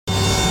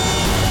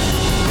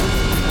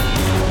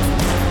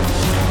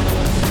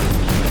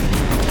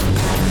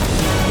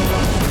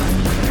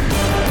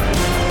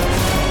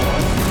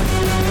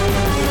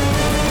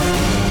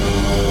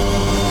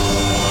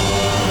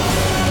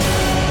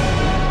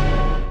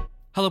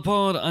Hello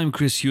pod, I'm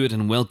Chris Hewitt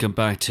and welcome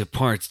back to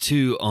part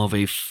 2 of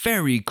a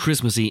very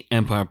Christmassy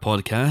Empire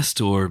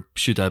podcast, or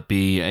should that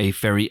be a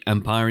very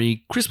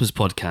Empire-y Christmas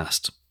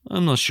podcast?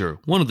 I'm not sure.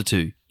 One of the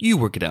two. You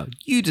work it out.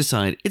 You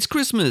decide. It's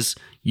Christmas.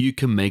 You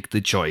can make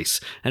the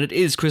choice. And it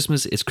is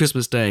Christmas. It's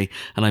Christmas Day.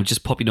 And I'm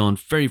just popping on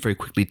very, very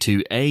quickly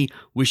to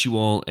wish you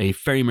all a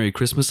very Merry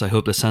Christmas. I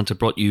hope that Santa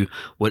brought you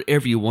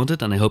whatever you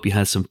wanted. And I hope you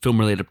had some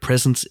film-related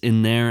presents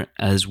in there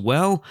as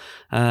well.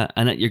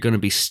 And that you're going to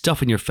be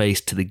stuffing your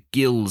face to the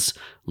gills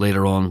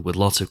later on with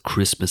lots of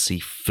Christmassy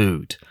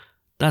food.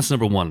 That's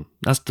number one.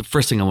 That's the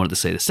first thing I wanted to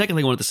say. The second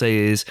thing I wanted to say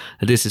is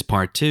that this is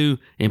part 2.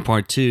 In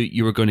part 2,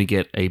 you are going to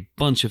get a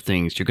bunch of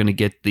things. You're going to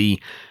get the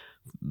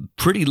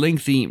pretty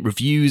lengthy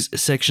reviews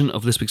section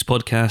of this week's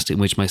podcast, in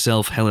which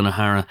myself, Helen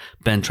O'Hara,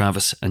 Ben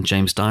Travis, and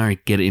James Dyer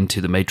get into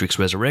The Matrix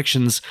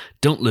Resurrections,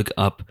 Don't Look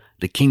Up,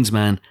 The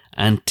Kingsman,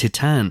 and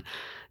Titane.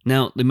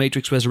 Now, the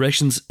Matrix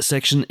Resurrections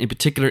section in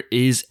particular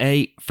is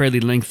A, fairly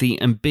lengthy,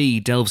 and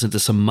B, delves into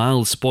some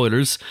mild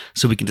spoilers,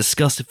 so we can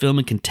discuss the film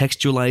and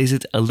contextualize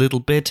it a little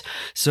bit.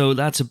 So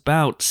that's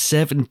about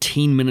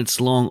 17 minutes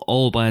long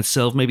all by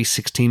itself, maybe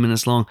 16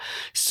 minutes long.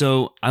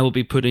 So I will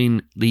be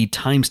putting the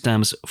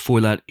timestamps for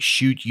that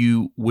should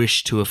you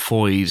wish to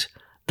avoid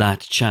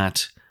that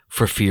chat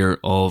for fear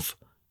of,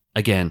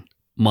 again,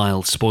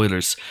 mild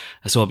spoilers.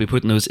 So I'll be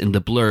putting those in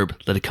the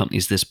blurb that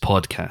accompanies this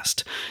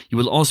podcast. You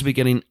will also be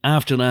getting,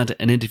 after that,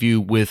 an interview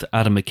with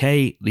Adam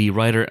McKay, the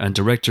writer and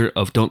director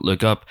of Don't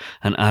Look Up,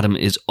 and Adam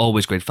is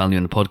always great value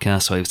on the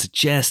podcast, so I would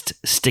suggest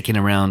sticking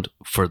around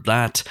for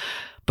that.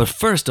 But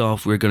first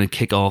off, we're going to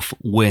kick off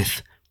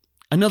with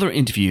another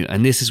interview,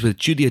 and this is with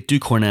Julia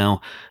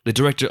Docournau, the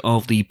director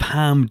of the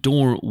Palme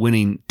d'Or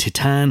winning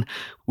Titane,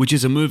 which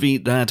is a movie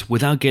that,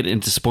 without getting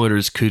into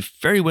spoilers, could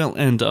very well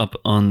end up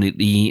on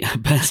the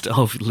best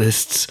of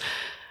lists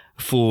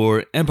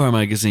for Empire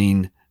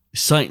Magazine,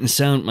 Sight and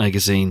Sound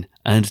Magazine,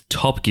 and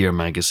Top Gear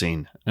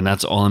Magazine. And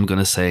that's all I'm going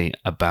to say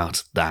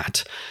about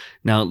that.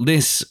 Now,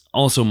 this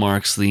also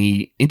marks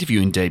the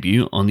interviewing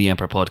debut on the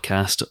Empire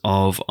podcast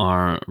of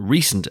our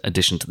recent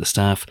addition to the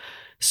staff,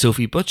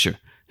 Sophie Butcher,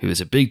 who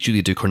is a big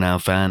Julia Docournau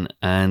fan,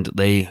 and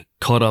they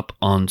caught up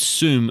on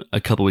Zoom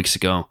a couple weeks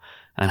ago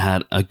and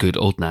had a good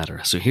old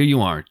natter. So here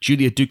you are,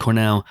 Julia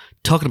Docournau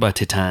talking about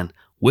Titane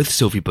with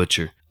Sophie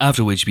Butcher,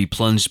 after which we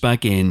plunged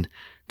back in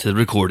to the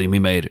recording we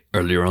made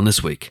earlier on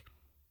this week.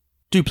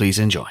 Do please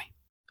enjoy.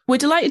 We're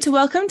delighted to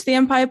welcome to the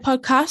Empire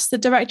podcast the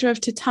director of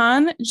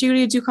Titane,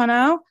 Julia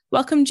Docournau.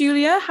 Welcome,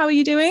 Julia. How are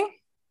you doing?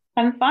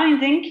 I'm fine,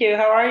 thank you.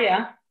 How are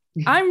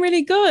you? I'm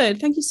really good.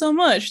 Thank you so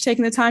much for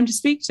taking the time to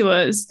speak to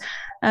us.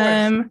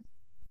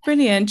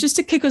 Brilliant. Just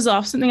to kick us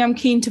off, something I'm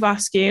keen to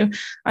ask you.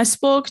 I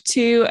spoke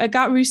to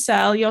Agathe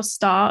Roussel, your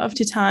star of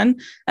Titane,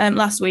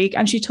 last week,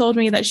 and she told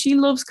me that she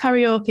loves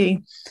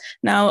karaoke.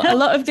 Now, a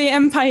lot of the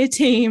Empire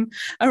team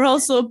are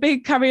also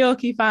big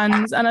karaoke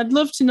fans, and I'd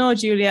love to know,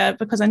 Julia,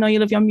 because I know you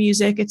love your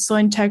music, it's so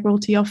integral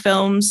to your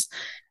films.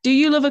 Do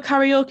you love a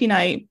karaoke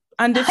night?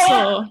 And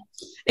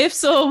if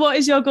so, what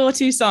is your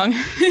go-to song?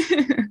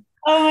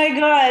 Oh my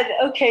God.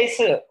 Okay,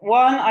 so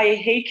one, I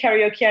hate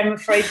karaoke, I'm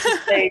afraid to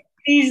say.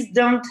 Please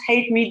don't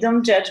hate me,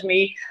 don't judge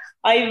me.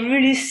 I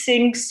really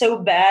sing so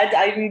bad.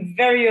 I'm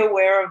very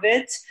aware of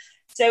it.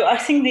 So I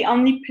think the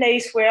only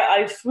place where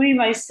I free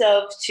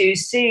myself to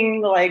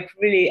sing like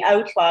really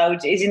out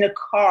loud is in a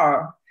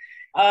car.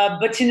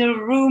 But in a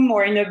room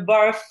or in a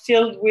bar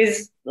filled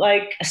with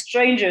like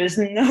strangers,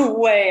 no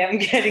way I'm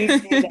getting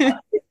through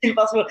that. It's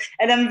impossible.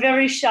 And I'm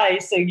very shy,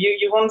 so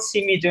you won't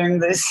see me doing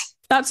this.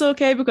 That's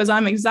okay, because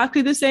I'm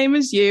exactly the same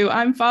as you.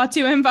 I'm far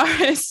too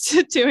embarrassed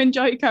to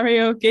enjoy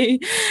karaoke.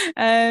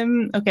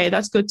 Okay,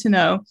 that's good to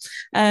know.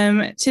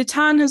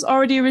 Titane has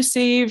already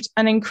received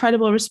an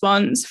incredible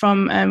response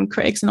from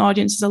critics and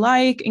audiences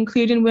alike,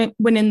 including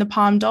winning the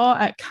Palme d'Or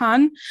at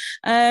Cannes.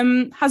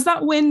 Has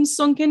that win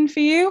sunk in for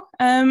you?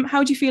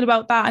 How do you feel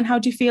about that, and how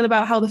do you feel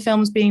about how the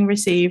film's being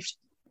received?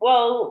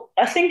 Well,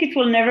 I think it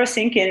will never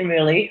sink in,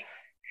 really.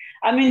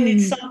 I mean,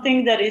 it's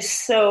something that is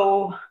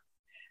so...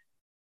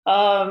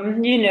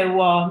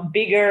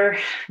 bigger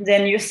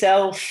than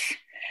yourself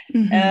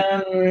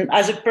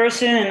as a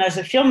person and as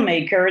a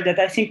filmmaker, that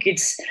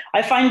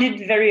I find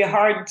it very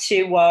hard to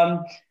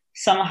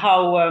somehow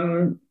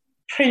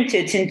print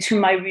it into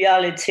my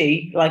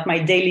reality, like my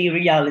daily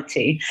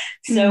reality.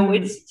 So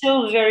it's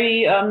still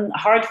very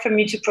hard for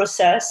me to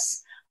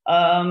process.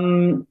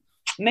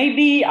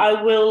 Maybe I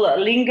will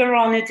linger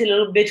on it a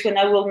little bit when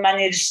I will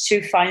manage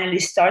to finally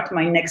start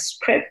my next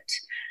script,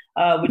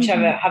 which I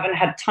haven't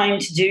had time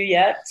to do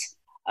yet.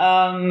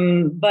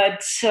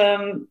 But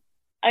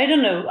I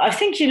don't know. I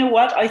think, you know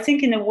what? I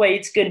think in a way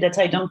it's good that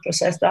I don't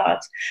process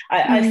that.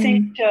 I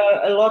think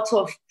a lot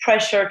of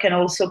pressure can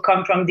also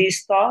come from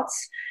these thoughts.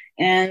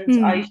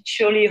 And I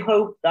surely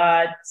hope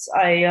that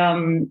I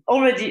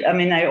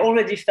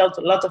already felt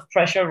a lot of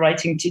pressure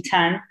writing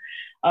Titane.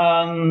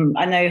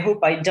 And I hope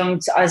I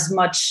don't as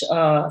much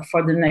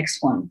for the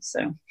next one.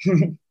 So...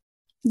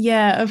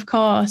 Yeah, of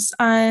course.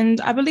 And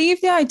I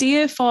believe the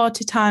idea for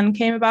Titane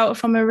came about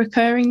from a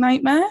recurring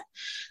nightmare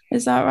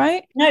Is that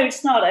right? No,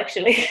 it's not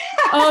actually.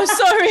 Oh,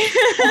 sorry.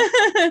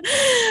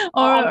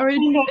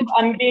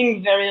 I'm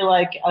being very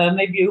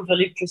maybe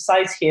overly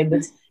precise here,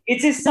 but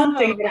it is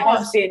something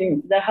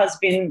that has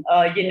been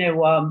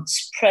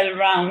spread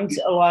around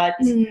a lot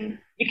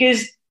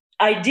because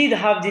I did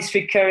have this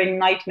recurring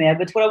nightmare.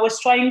 But what I was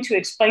trying to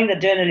explain to the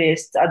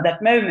journalist at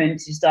that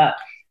moment is that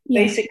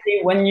basically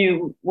when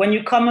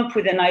you come up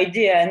with an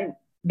idea, and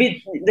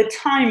the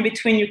time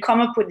between you come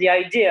up with the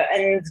idea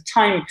and the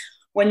time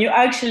when you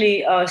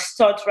actually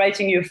start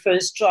writing your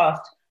first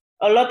draft,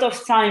 a lot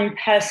of time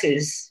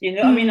passes.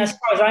 I mean, as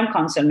far as I'm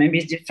concerned, maybe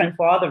it's different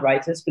for other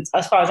writers, but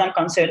as far as I'm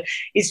concerned,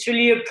 it's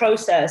really a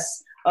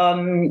process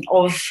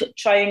of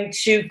trying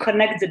to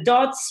connect the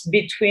dots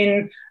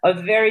between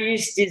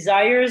various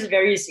desires,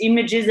 various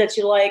images that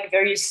you like,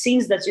 various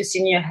scenes that you see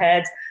in your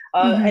head,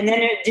 and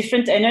then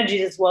different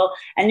energies as well.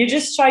 And you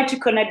just try to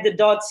connect the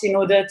dots in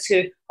order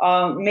to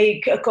try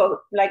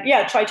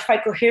to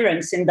find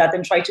coherence in that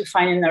and try to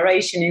find a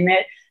narration in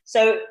it.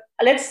 So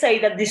let's say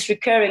that this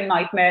recurring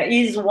nightmare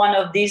is one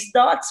of these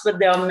dots, but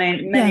there are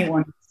many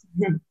ones.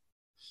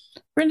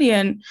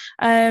 Brilliant.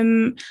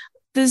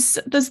 There's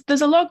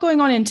a lot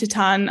going on in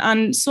Titane,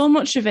 and so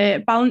much of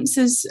it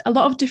balances a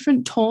lot of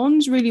different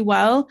tones really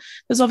well.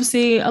 There's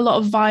obviously a lot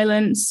of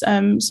violence,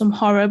 some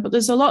horror, but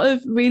there's a lot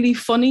of really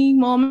funny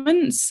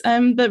moments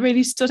that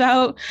really stood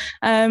out,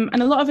 and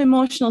a lot of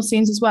emotional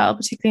scenes as well,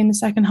 particularly in the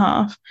second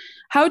half.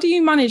 How do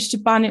you manage to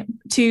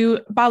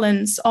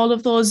balance all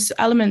of those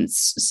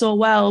elements so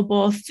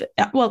well,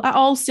 at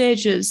all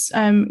stages,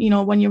 when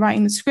you're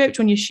writing the script,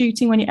 when you're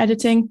shooting, when you're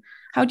editing?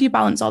 How do you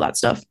balance all that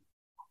stuff?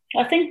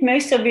 I think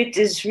most of it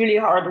is really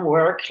hard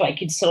work.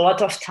 It's a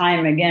lot of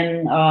time,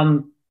 again,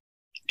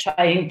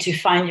 trying to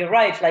find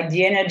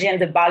the energy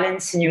and the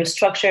balance in your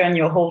structure and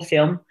your whole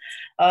film.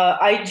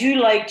 I do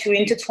like to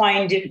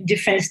intertwine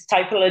different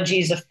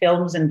typologies of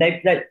films and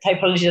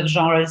typologies of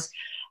genres.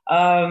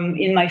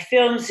 In my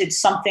films, it's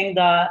something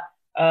that,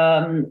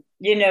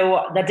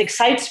 that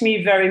excites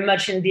me very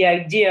much in the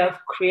idea of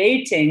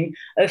creating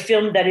a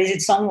film that is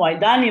its own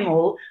wild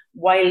animal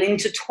while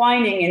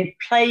intertwining and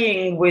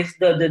playing with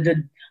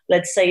the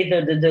let's say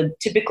the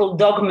typical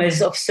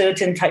dogmas of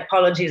certain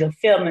typologies of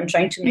film and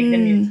trying to make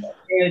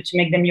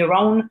them your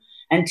own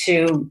and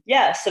to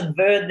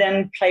subvert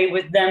them, play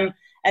with them,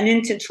 and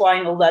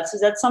intertwine all that. So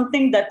that's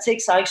something that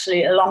takes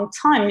actually a long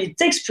time. It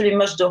takes pretty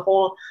much the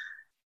whole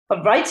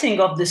writing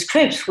of the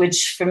script,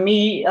 which for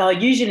me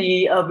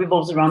usually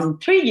revolves around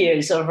 3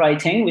 years of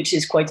writing, which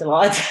is quite a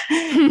lot.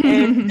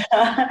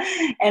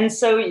 and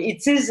so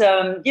it is,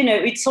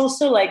 it's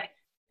also like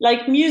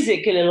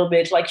music a little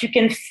bit. You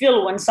can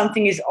feel when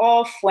something is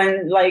off,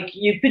 when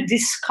you put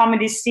this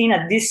comedy scene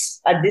at this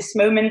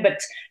moment,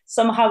 but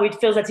somehow it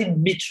feels that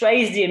it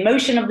betrays the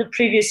emotion of the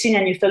previous scene,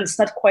 and you feel it's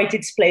not quite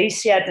its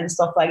place yet, and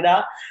stuff like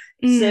that.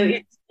 So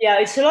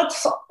it's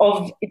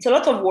a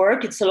lot of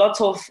work. It's a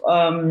lot of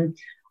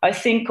I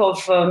think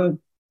of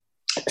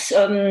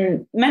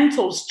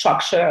mental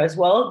structure as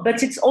well,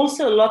 but it's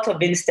also a lot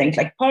of instinct.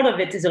 Part of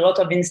it is a lot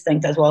of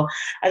instinct as well.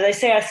 As I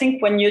say, I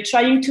think when you're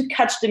trying to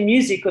catch the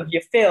music of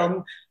your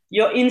film,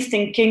 your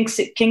instinct kicks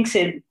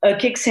in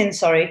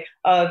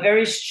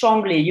very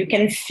strongly. You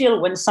can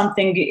feel when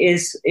something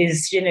is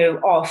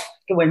off,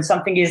 when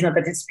something is not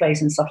at its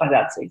place, and stuff like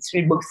that. So it's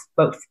really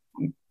both.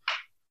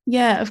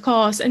 Yeah, of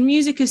course. And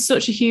music is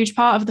such a huge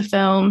part of the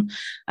film,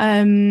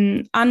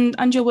 and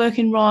your work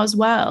in RAW as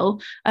well.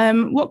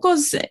 What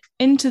goes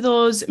into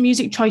those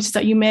music choices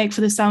that you make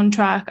for the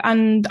soundtrack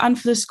and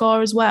for the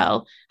score as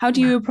well? How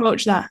do you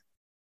approach that?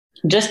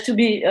 Just to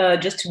be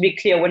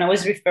clear, when I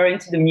was referring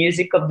to the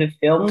music of the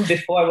film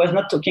before, I was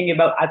not talking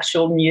about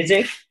actual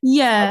music.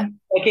 Yeah. I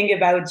was talking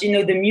about,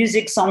 the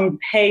music's on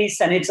pace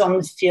and its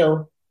on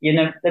feel.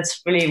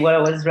 That's really what I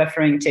was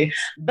referring to.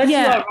 But you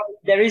are right,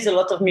 there is a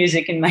lot of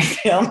music in my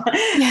film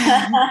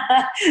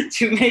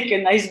to make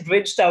a nice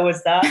bridge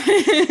towards that.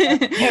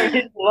 There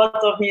is a lot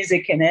of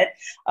music in it.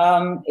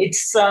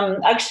 It's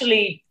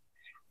actually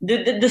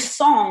the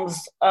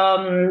songs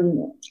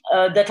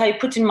that I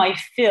put in my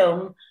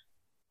film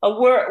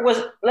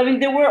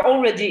they were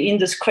already in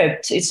the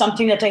script. It's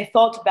something that I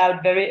thought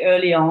about very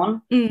early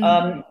on,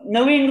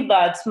 knowing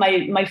that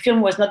my film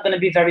was not going to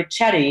be very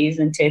chatty,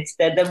 isn't it?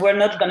 That there were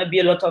not going to be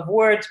a lot of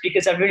words,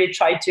 because I really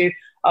tried to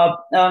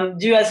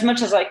do as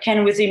much as I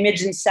can with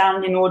image and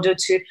sound in order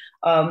to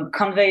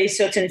convey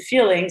certain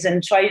feelings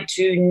and try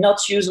to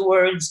not use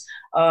words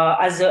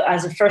as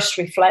a first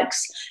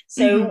reflex.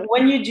 So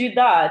when you do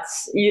that,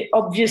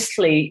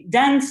 obviously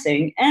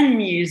dancing and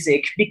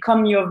music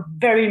become your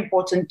very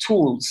important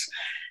tools.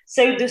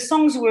 So the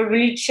songs were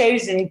really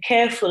chosen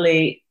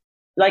carefully,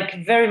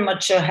 very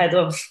much ahead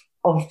of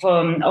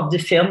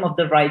the film, of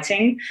the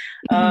writing.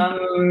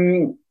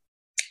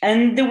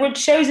 And they were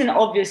chosen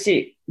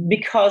obviously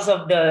because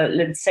of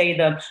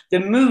the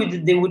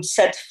mood they would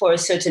set for a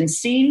certain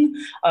scene,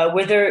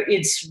 whether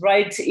it's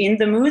right in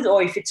the mood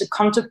or if it's a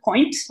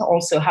counterpoint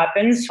also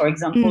happens. For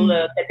example,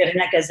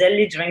 Caterina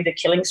Caselli during the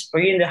killing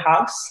spree in the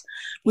house,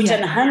 which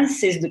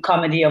enhances the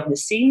comedy of the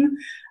scene.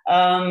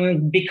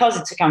 because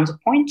it's a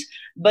counterpoint.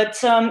 But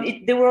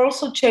they were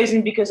also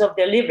chosen because of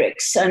their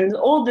lyrics, and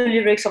all the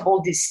lyrics of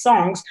all these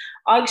songs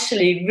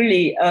actually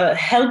really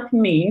helped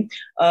me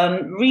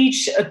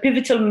reach a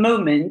pivotal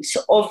moment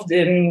of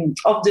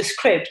the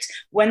script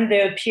when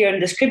they appear in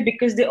the script,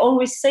 because they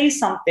always say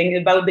something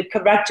about the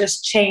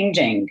characters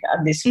changing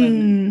at this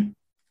moment.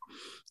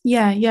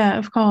 Yeah,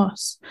 of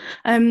course.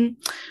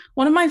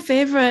 One of my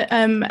favorite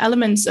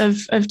elements of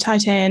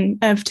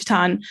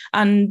Titane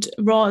and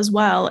Raw as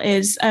well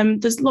is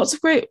there's lots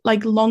of great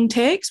like long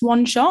takes,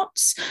 one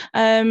shots.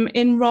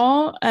 In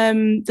Raw,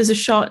 there's a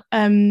shot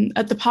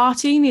at the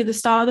party near the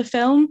start of the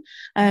film,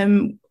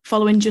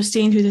 following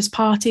Justine through this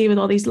party with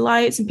all these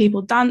lights and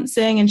people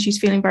dancing, and she's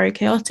feeling very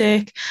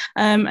chaotic.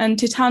 And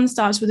Titane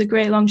starts with a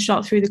great long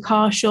shot through the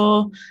car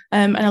show,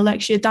 and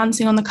Alexia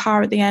dancing on the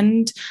car at the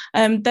end.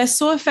 They're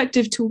so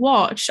effective to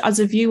watch as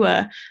a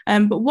viewer.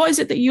 But what is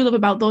it that you love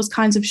about those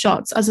kinds of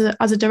shots as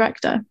a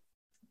director?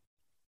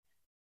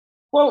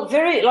 Well,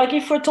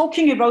 if we're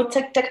talking about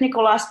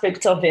technical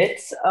aspects of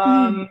it,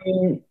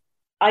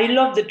 I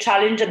love the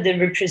challenge that they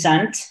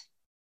represent.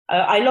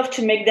 I love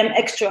to make them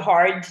extra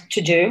hard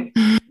to do.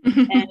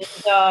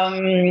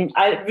 And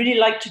I really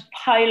like to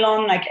pile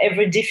on like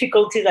every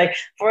difficulty. Like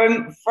for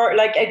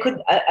like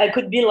I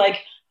could be like,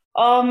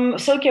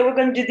 so okay, we're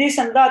going to do this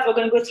and that. We're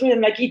going to go through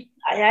them. Like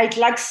it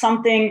lacks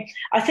something.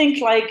 I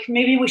think like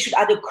maybe we should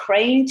add a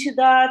crane to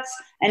that,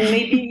 and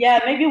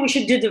maybe we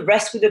should do the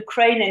rest with the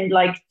crane and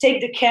like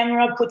take the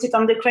camera, put it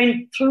on the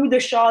crane through the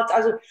shot.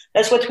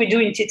 That's what we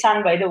do in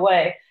Titane, by the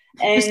way.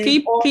 And just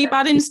keep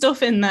adding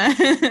stuff in there.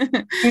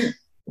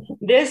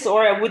 This,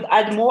 or I would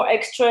add more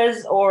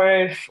extras,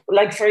 or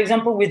like for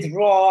example with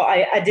Raw,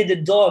 I added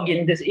a dog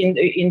in the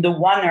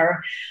oneer,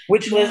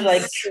 which was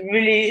like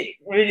really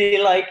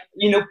like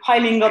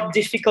piling up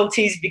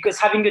difficulties, because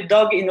having a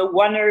dog in a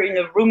oneer in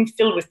a room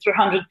filled with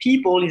 300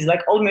 people is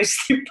like almost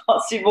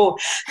impossible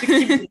to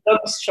keep the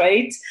dog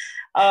straight.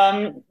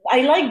 I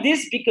like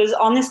this because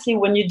honestly,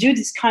 when you do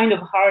this kind of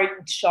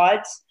hard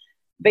shots,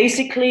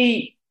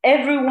 basically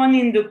everyone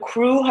in the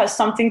crew has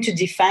something to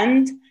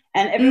defend.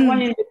 And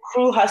everyone in the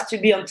crew has to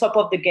be on top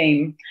of the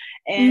game.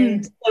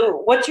 And so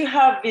what you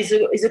have is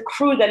a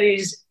crew that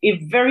is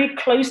very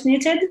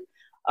close-knitted,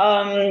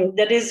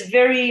 that is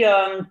very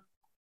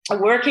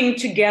working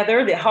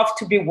together. They have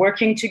to be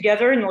working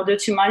together in order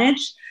to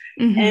manage.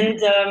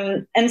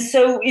 And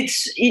so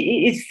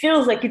it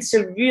feels like it's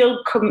a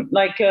real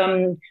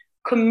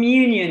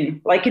communion,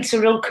 like it's a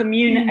real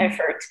commune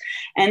effort.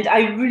 And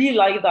I really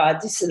like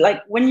that. It's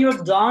like when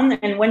you're done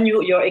and when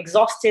you're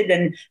exhausted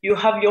and you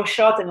have your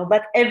shot and all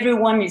that,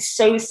 everyone is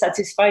so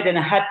satisfied and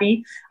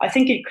happy. I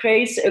think it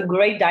creates a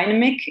great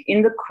dynamic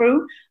in the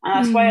crew, and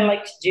that's why I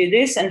like to do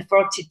this. And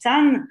for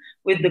Titane,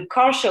 with the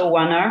car show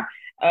oneer,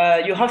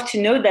 you have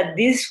to know that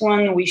this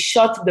one we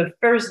shot the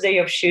first day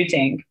of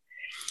shooting.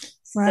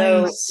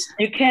 Right. So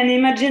you can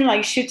imagine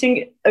like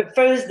shooting a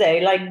first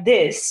day like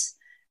this.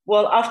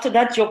 Well, after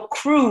that, your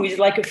crew is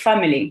like a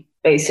family,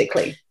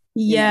 basically.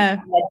 Yeah.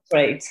 That's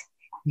great.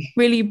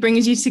 Really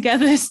brings you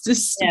together. It's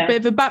just a bit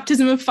of a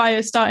baptism of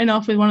fire, starting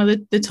off with one of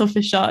the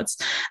toughest shots.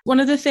 One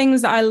of the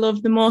things that I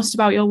love the most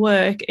about your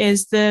work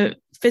is the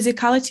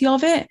physicality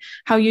of it,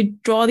 how you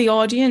draw the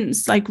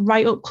audience like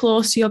right up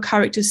close to your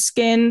character's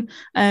skin.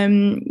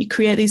 You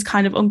create these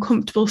kind of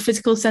uncomfortable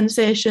physical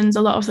sensations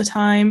a lot of the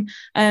time.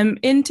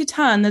 In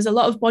Titane, there's a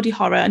lot of body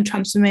horror and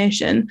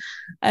transformation,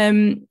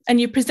 and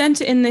you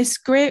present it in this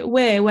great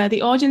way where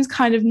the audience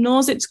kind of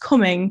knows it's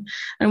coming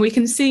and we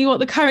can see what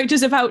the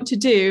character's about to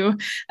do,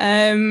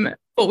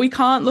 but we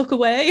can't look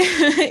away,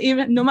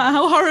 even no matter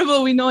how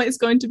horrible we know it's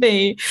going to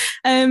be.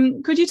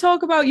 Could you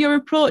talk about your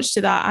approach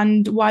to that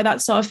and why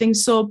that sort of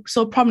thing's so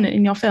prominent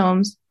in your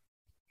films?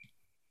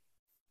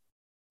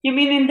 You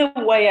mean in the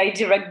way I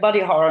direct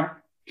body horror?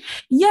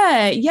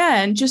 Yeah,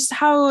 and just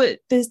how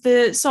there's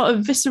the sort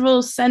of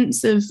visceral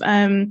sense of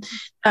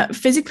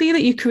physically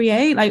that you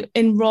create, like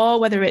in Raw,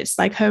 whether it's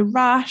like her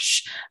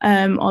rash,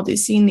 or they've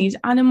seen these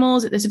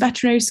animals at this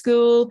veterinary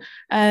school.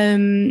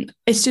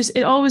 It's just,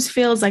 it always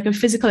feels like a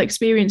physical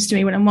experience to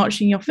me when I'm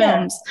watching your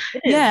films.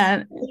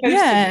 Yeah.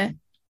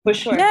 For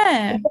sure.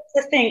 Yeah. That's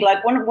the thing,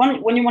 like when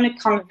you want to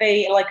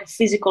convey like a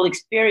physical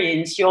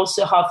experience, you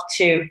also have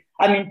to,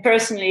 I mean,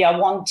 personally, I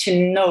want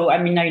to know, I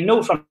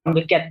know from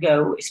the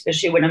get-go,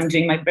 especially when I'm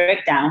doing my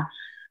breakdown,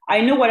 I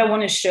know what I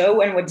want to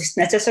show and what is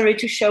necessary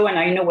to show, and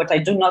I know what I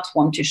do not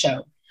want to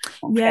show.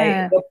 Okay?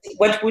 Yeah.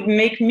 What would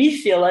make me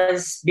feel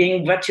as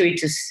being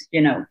gratuitous,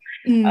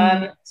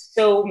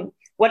 So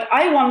what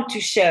I want to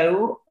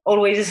show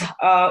always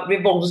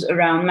revolves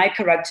around my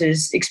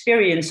character's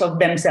experience of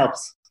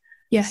themselves.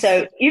 Yes.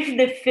 So if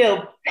they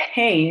feel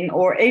pain,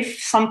 or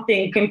if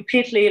something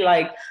completely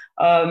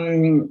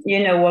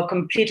or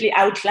completely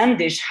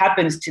outlandish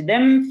happens to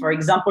them, for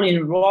example,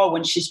 in Raw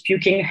when she's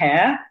puking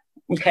hair,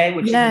 which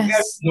is a very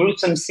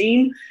gruesome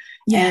scene.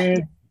 Yeah.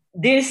 And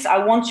this, I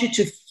want you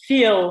to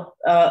feel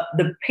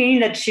the pain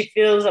that she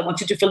feels. I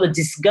want you to feel the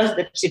disgust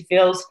that she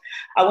feels.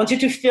 I want you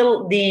to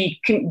feel the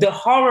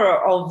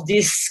horror of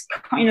this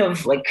kind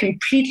of like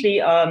completely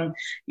alien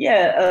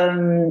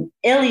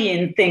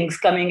things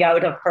coming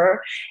out of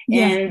her.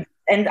 Yeah.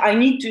 And I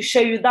need to show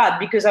you that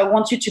because I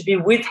want you to be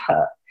with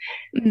her.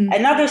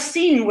 Another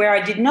scene where I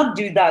did not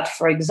do that,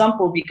 for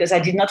example, because I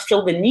did not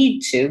feel the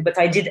need to, but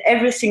I did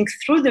everything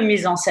through the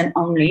mise en scène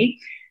only,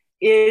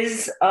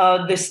 is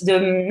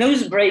the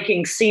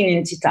nose-breaking scene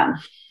in Titane.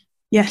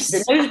 Yes.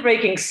 The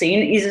nose-breaking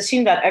scene is a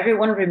scene that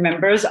everyone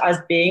remembers as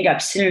being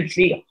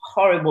absolutely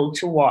horrible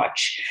to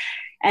watch.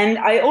 And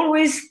I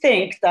always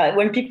think that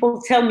when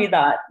people tell me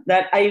that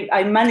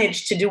I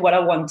managed to do what I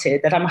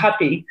wanted, that I'm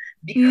happy,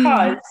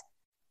 because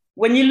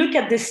when you look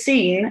at the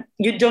scene,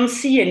 you don't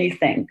see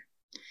anything.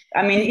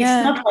 I mean,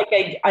 it's not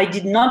like I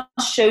did not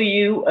show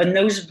you a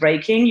nose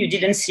breaking. You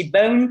didn't see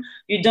bone.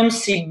 You don't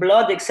see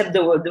blood except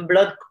the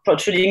blood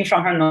protruding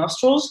from her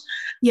nostrils.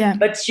 Yeah.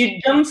 But you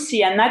don't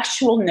see an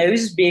actual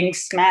nose being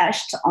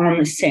smashed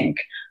on a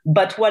sink.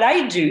 But what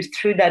I do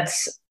through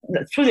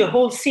the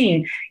whole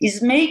scene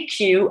is make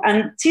you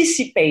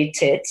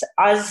anticipate it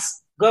as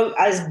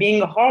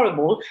being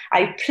horrible.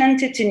 I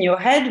plant it in your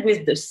head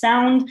with the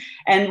sound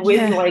and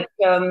with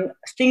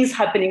things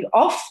happening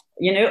off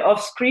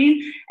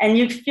screen, and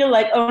you feel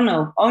like, oh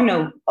no.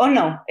 And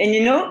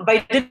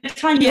by the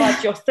time you're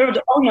at your third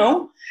oh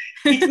no,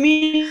 it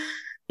means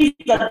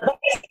that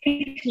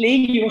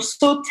basically you're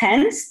so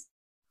tense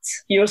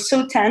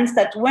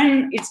that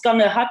when it's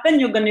gonna happen,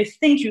 you're gonna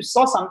think you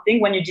saw something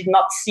when you did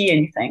not see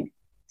anything.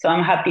 So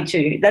I'm happy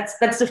to. That's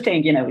the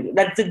thing,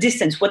 that's the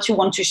distance. What you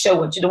want to show,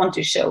 what you don't want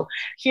to show.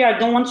 Here, I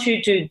don't want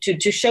you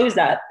to show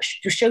that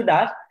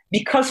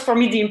because for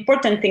me the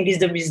important thing is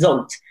the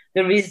result.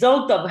 The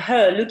result of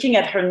her looking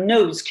at her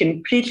nose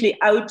completely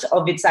out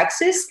of its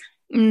axis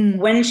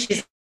when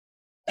she's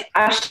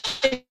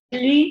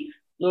actually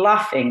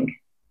laughing.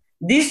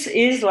 This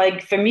is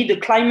like, for me, the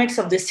climax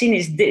of the scene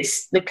is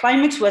this. The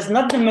climax was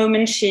not the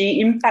moment she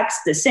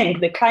impacts the sink.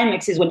 The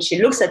climax is when she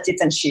looks at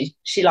it and she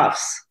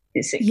laughs.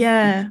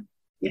 Yeah.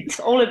 It's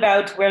all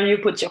about where you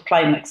put your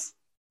climax.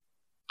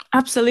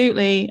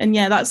 Absolutely. And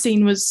yeah, that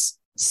scene was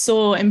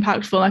so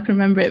impactful. I can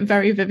remember it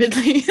very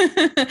vividly.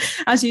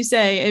 As you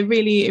say, it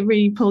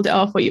really pulled it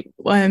off. What you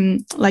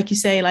like you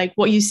say, like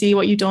what you see,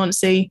 what you don't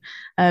see.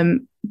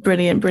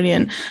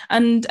 Brilliant.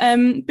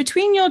 And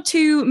between your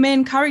two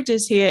main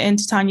characters here in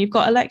Titane, you've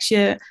got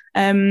Alexia,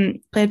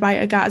 played by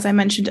Agathe, as I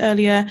mentioned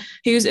earlier,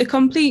 who's a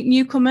complete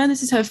newcomer.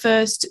 This is her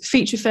first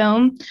feature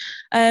film.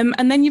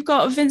 And then you've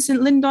got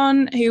Vincent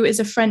Lindon, who is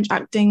a French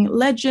acting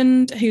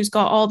legend, who's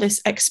got all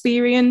this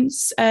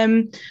experience.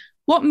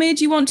 What made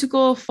you want to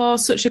go for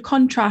such a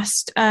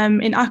contrast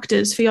in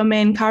actors for your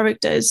main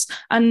characters?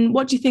 And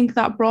what do you think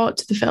that brought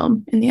to the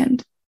film in the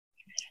end?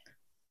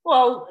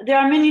 Well, there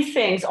are many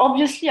things.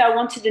 Obviously, I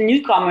wanted a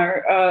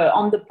newcomer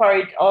on the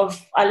part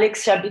of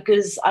Alexia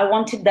because I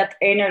wanted that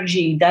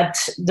energy that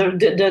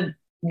the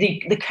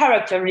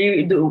character,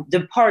 really,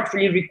 the part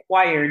really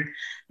required.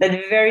 That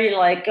very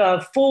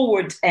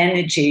forward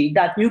energy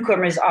that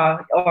newcomers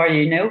have.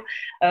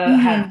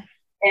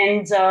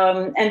 And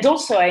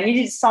also I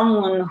needed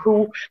someone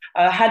who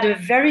had a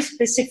very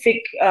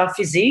specific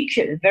physique,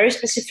 a very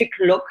specific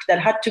look that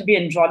had to be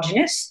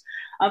androgynous.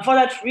 And for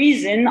that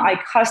reason, I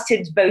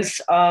casted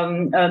both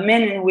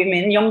men and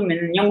women, young men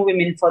and young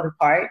women for the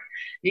part,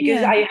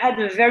 because I had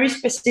a very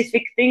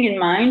specific thing in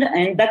mind,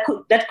 and that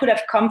could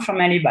have come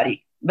from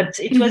anybody. But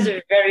it was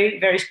a very,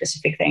 very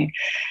specific thing.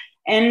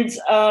 And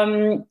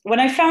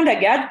when I found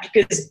Agathe,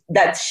 because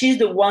she's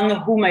the one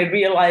whom I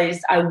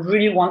realized I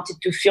really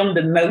wanted to film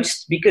the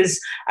most, because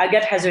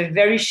Agathe has a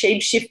very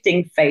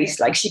shape-shifting face.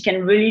 Like, she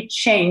can really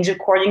change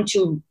according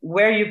to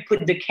where you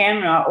put the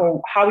camera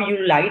or how you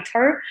light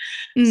her.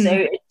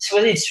 So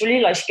it's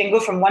really like she can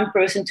go from one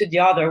person to the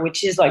other,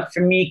 which is, like,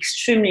 for me,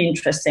 extremely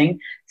interesting.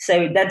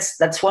 So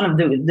that's one of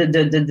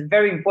the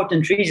very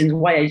important reasons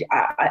why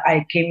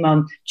I came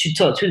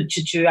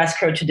to ask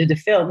her to do the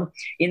film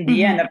in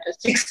the end after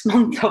 6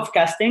 months of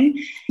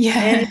casting. Yeah.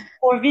 And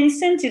for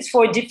Vincent, it's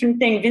for a different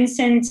thing.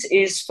 Vincent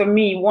is, for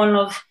me, one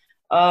of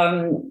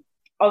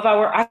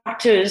our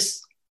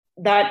actors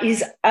that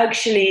is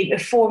actually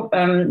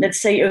let's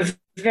say a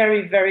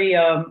very, very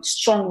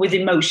strong with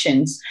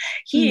emotions.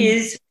 He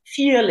is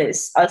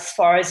fearless as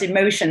far as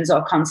emotions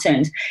are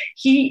concerned.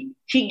 He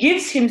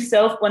gives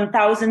himself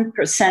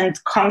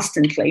 1000%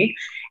 constantly.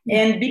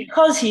 And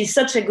because he's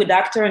such a good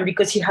actor and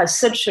because he has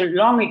such a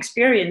long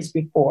experience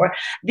before,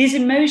 these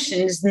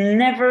emotions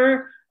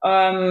never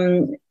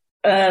come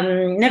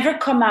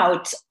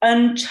out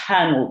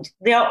unchanneled.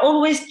 They are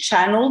always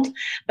channeled,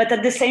 but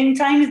at the same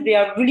time, they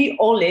are really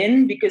all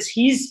in because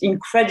he's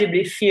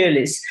incredibly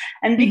fearless.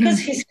 And because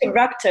his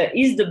character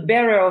is the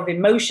bearer of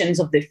emotions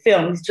of the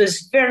film, it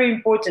was very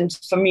important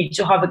for me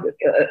to have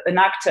an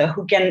actor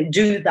who can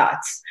do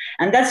that.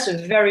 And that's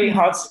a very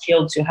hard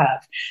skill to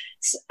have.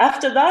 So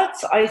after that,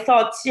 I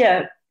thought,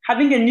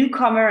 having a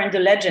newcomer and a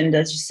legend,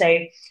 as you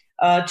say,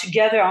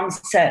 together on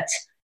set.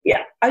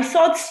 Yeah, I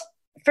thought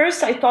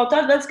first I thought,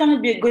 that's going to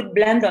be a good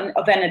blend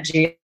of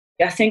energy.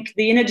 I think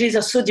the energies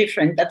are so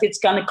different that it's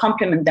going to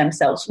complement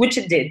themselves, which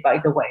it did, by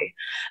the way.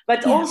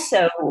 But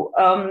also,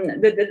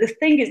 the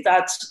thing is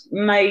that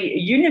my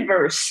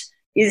universe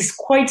is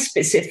quite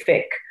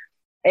specific.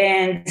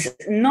 And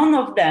none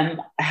of them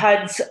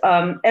had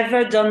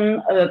ever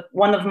done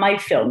one of my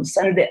films.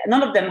 And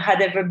none of them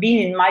had ever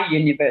been in my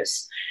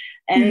universe.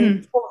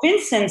 And for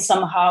Vincent,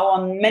 somehow,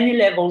 on many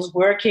levels,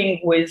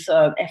 working with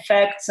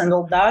effects and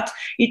all that,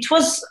 it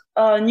was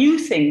a new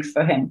thing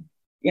for him.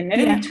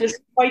 It was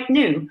quite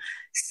new.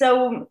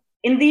 So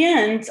in the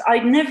end, I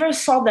never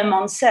saw them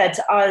on set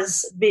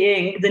as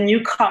being the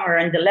newcomer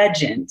and the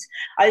legend.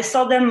 I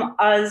saw them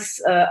as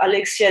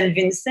Alexia and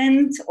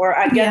Vincent, or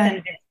Agathe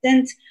and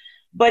Vincent.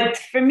 But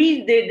for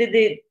me,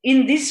 they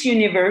in this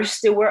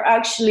universe, they were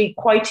actually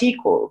quite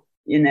equal,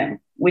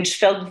 which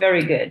felt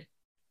very good.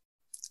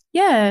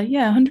 Yeah,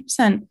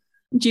 100%.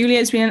 Julia,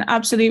 it's been an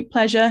absolute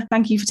pleasure.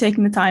 Thank you for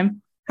taking the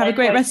time. Have a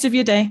great rest of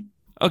your day.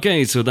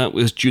 Okay, so that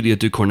was Julia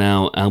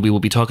Docournau, and we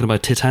will be talking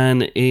about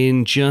Titane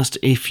in just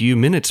a few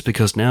minutes,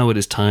 because now it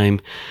is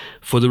time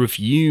for the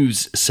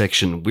reviews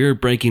section. We're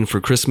breaking for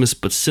Christmas,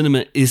 but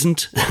cinema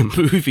isn't.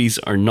 Movies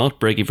are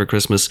not breaking for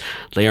Christmas.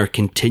 They are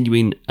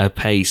continuing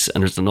apace,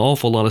 and there's an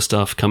awful lot of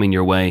stuff coming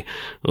your way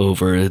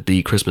over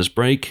the Christmas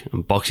break,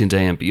 and Boxing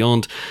Day and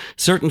beyond.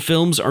 Certain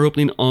films are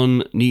opening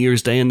on New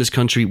Year's Day in this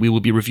country. We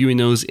will be reviewing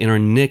those in our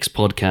next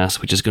podcast,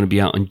 which is going to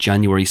be out on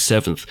January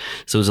 7th.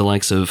 So it's the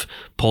likes of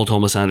Paul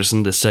Thomas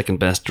Anderson, the second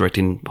best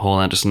directing Paul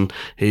Anderson,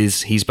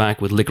 he's back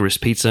with Licorice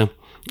Pizza.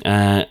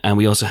 And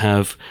we also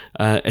have,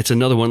 it's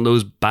another one of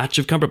those batch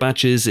of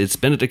Cumberbatches. It's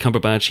Benedict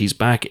Cumberbatch. He's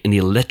back in The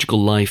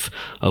Electrical Life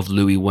of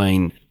Louis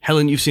Wayne.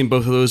 Helen, you've seen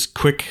both of those.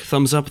 Quick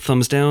thumbs up,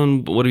 thumbs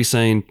down. What are we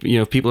saying?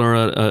 If people are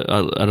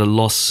at a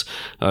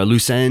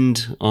loose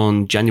end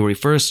on January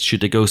 1st,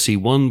 should they go see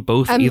one,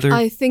 both, either?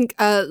 I think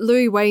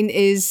Louis Wayne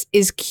is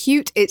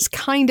cute. It's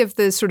kind of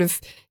the sort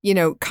of,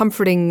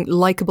 comforting,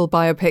 likable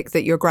biopic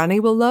that your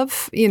granny will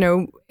love. In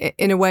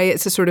a way,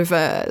 it's a sort of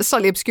a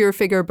slightly obscure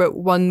figure, but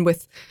one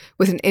with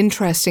an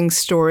interesting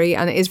story.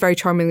 And it is very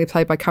charmingly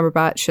played by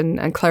Cumberbatch,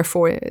 and Claire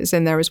Foy is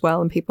in there as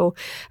well, and people.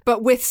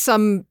 But with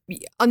some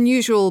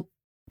unusual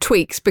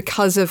tweaks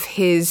because of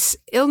his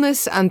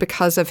illness and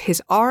because of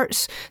his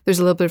art. There's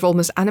a little bit of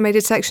almost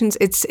animated sections.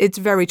 It's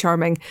very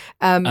charming.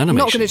 Animation.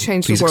 Not going to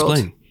change Please the world.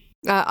 Explain.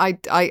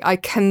 I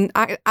can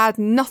add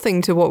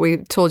nothing to what we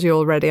told you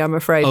already, I'm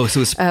afraid. Oh,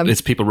 so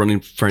it's people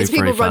running very,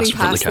 very fast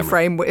past the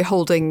frame,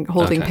 holding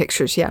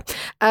pictures. Yeah.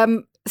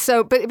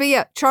 But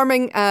yeah,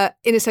 charming,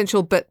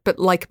 inessential, but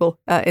likable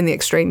in the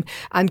extreme,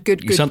 and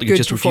good. You sound like you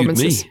just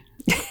performances. reviewed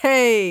me.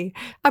 Hey,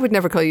 I would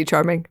never call you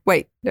charming.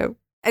 Wait, no.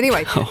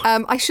 Anyway,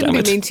 I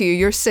shouldn't be mean to you.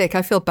 You're sick.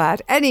 I feel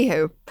bad.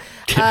 Anywho,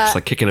 it's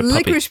like kicking a puppy.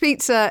 Licorice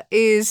Pizza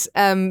is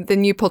the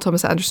new Paul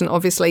Thomas Anderson.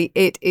 Obviously,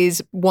 it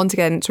is once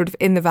again sort of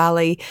in the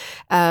valley,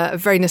 a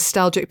very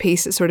nostalgic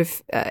piece. It's sort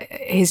of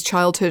his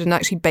childhood and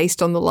actually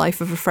based on the life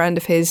of a friend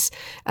of his,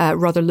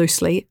 rather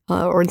loosely,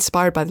 or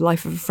inspired by the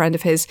life of a friend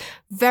of his.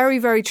 Very,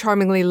 very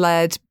charmingly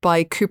led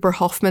by Cooper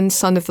Hoffman,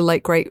 son of the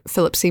late great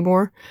Philip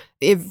Seymour.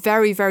 A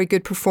very, very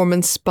good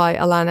performance by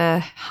Alana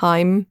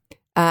Haim.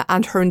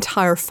 And her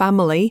entire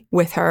family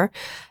with her.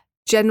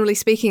 Generally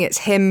speaking, it's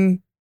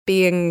him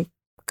being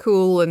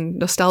cool and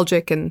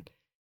nostalgic and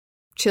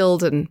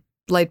chilled and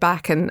laid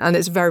back, and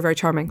it's very, very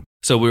charming.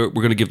 So we're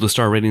going to give the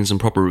star ratings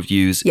and proper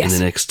reviews in the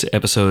next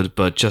episode,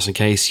 but just in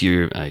case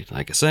you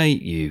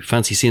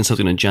fancy seeing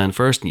something on Jan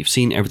 1st and you've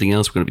seen everything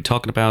else we're going to be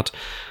talking about,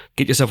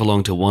 get yourself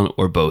along to one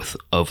or both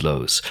of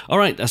those. All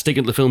right, let's dig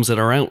into the films that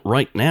are out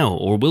right now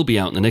or will be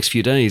out in the next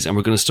few days, and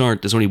we're going to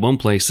start. There's only one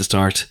place to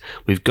start.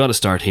 We've got to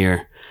start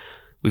here.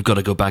 We've got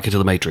to go back into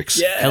the Matrix.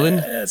 Yes.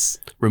 Helen,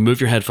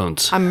 remove your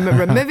headphones. I'm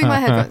removing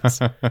my headphones.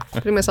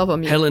 Putting myself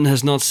on mute. Helen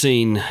has not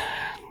seen...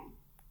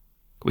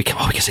 We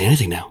can say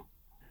anything now.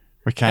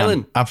 We can.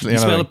 Helen, absolutely.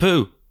 You smell of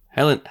poo.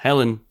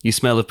 Helen, you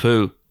smell of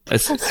poo.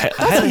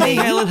 Hey,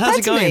 Helen, how's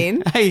it going?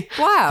 Mean. Hey,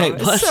 wow, hey,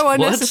 it's so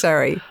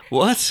unnecessary.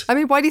 What? I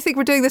mean, why do you think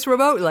we're doing this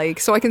remotely?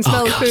 So I can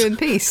smell the poo in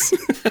peace.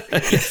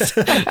 Yes.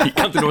 You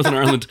come to Northern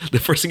Ireland, the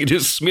first thing you do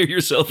is smear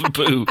yourself in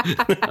poo.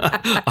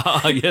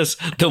 Yes,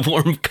 the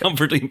warm,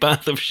 comforting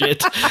bath of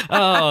shit.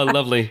 Oh,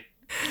 lovely.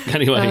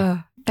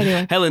 Anyway.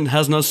 Helen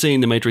has not seen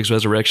The Matrix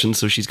Resurrection,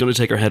 so she's going to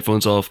take her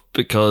headphones off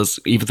because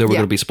even though we're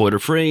going to be spoiler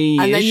free,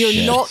 and then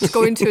you're not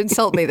going to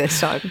insult me this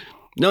time.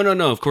 No,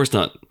 of course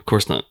not. Of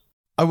course not.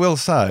 I will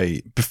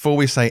say, before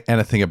we say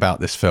anything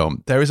about this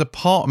film, there is a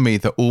part of me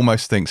that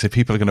almost thinks if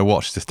people are going to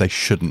watch this, they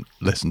shouldn't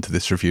listen to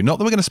this review. Not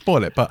that we're going to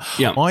spoil it, but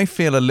I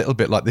feel a little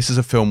bit like this is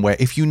a film where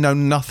if you know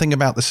nothing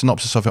about the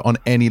synopsis of it on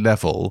any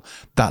level,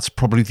 that's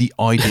probably the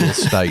ideal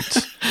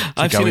state.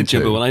 I've seen it,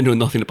 Jimbo, and I know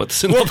nothing about the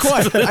synopsis.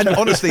 Well, quite. And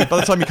honestly, by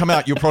the time you come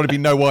out, you'll probably be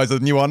no wiser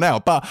than you are now.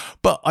 But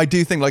I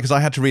do think, because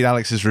I had to read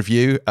Alex's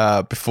review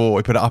before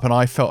we put it up, and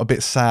I felt a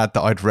bit sad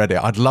that I'd read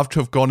it. I'd love to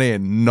have gone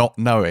in not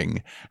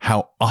knowing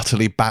how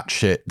utterly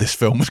batshit this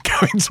film was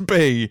going to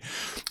be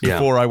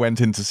before I went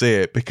in to see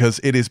it, because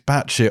it is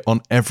batshit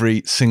on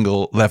every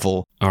single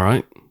level. All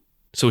right.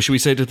 So should we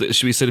say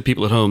to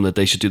people at home that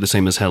they should do the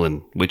same as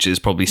Helen, which is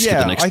probably skip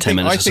the next 10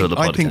 minutes or so of the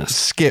podcast? I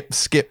think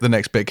skip the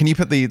next bit. Can you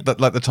put the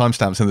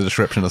timestamps in the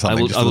description or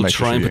something? I will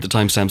try and put the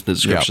timestamps in the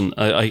description.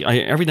 Yeah. I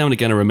every now and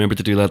again I remember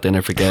to do that, then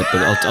I forget,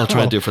 but I'll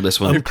try and do it for this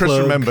one. Chris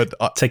remembered.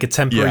 Take a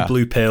temporary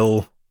blue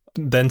pill,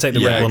 then take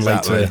the red one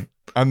later.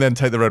 And then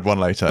take the red one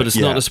later. But it's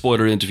not a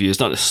spoiler interview. It's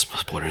not a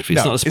spoiler interview.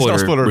 It's not a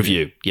spoiler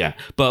review. Yeah.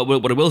 But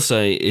what I will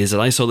say is that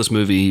I saw this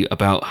movie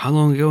about how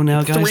long ago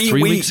now, guys?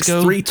 3 weeks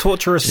ago? 3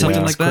 torturous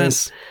something weeks, like that.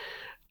 Chris.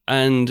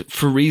 And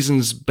for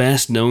reasons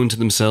best known to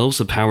themselves,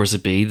 the powers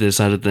that be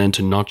decided then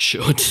to not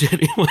show it to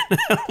anyone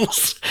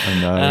else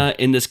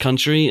in this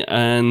country.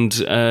 And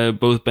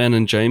both Ben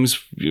and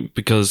James,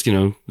 because,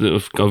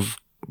 of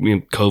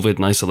COVID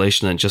and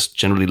isolation and just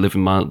generally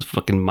living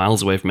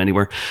miles away from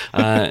anywhere,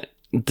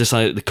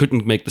 decided they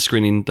couldn't make the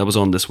screening that was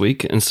on this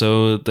week, and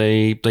so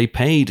they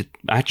paid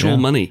actual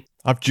money.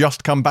 I've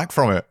just come back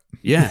from it.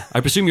 Yeah, I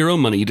presume your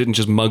own money. You didn't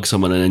just mug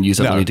someone and then use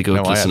that money to go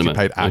to the cinema. I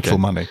paid actual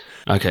money.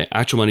 Okay,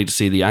 actual money to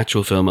see the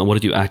actual film. And what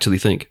did you actually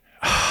think?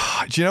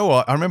 Do you know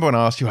what? I remember when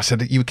I asked you, I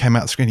said, you came out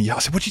of the screening. I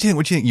said, what do you think?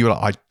 What do you think? You were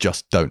like, I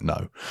just don't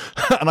know.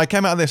 And I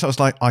came out of this, I was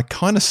like, I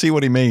kind of see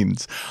what he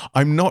means.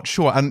 I'm not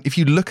sure. And if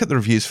you look at the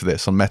reviews for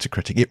this on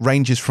Metacritic, it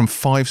ranges from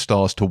 5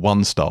 stars to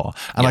 1 star.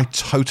 And I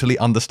totally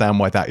understand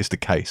why that is the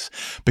case.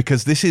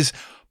 Because this is...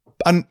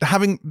 And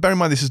bear in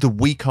mind, this is the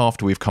week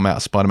after we've come out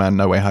of Spider-Man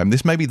No Way Home.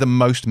 This may be the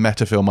most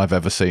meta film I've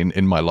ever seen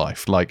in my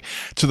life. Like,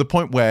 to the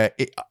point where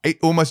it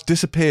almost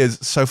disappears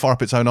so far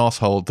up its own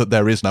arsehole that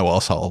there is no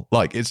arsehole.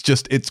 Like,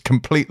 it's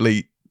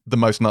completely the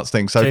most nuts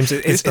thing. So James,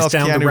 it's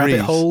down Keanu the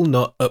rabbit hole,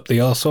 not up the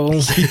arsehole.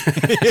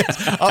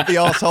 Yes, up the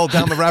arsehole,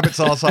 down the rabbit's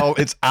arsehole.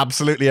 It's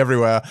absolutely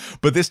everywhere.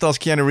 But this stars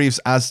Keanu Reeves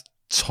as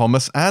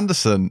Thomas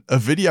Anderson, a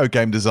video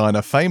game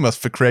designer famous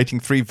for creating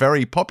 3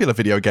 very popular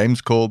video games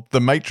called The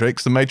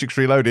Matrix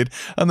Reloaded,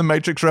 and The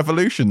Matrix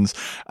Revolutions.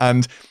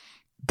 And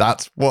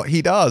that's what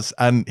he does.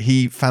 And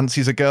he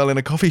fancies a girl in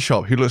a coffee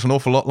shop who looks an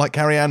awful lot like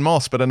Carrie-Anne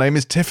Moss, but her name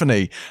is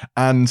Tiffany.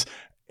 And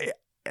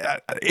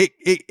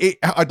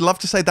I'd love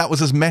to say that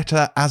was as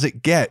meta as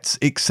it gets,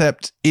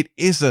 except it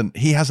isn't.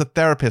 He has a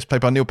therapist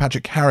played by Neil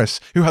Patrick Harris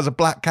who has a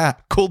black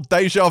cat called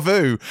Deja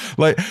Vu.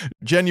 Like,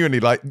 genuinely,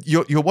 like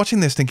you're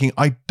watching this thinking,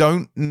 I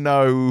don't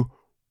know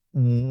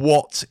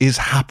what is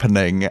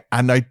happening,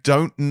 and I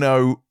don't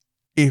know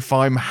if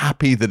I'm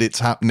happy that it's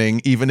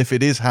happening, even if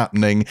it is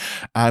happening,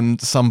 and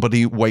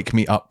somebody wake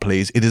me up,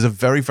 please. It is a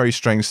very, very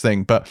strange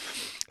thing, but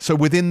so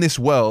within this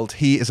world,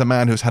 he is a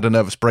man who's had a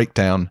nervous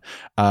breakdown,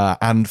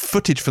 and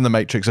footage from The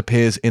Matrix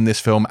appears in this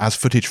film as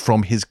footage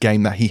from his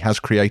game that he has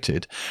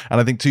created.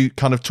 And I think to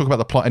kind of talk about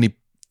the plot any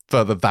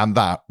further than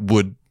that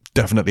would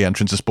definitely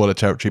enter into spoiler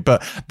territory.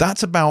 But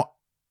that's kind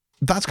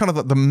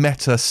of the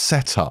meta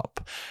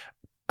setup.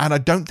 And I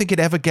don't think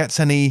it ever gets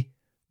any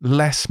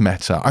less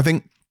meta. I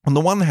think on the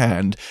one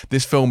hand,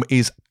 this film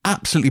is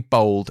absolutely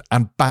bold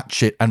and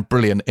batshit and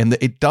brilliant in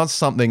that it does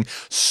something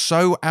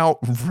so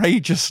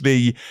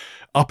outrageously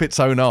up its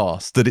own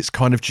arse that it's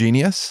kind of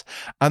genius.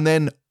 And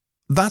then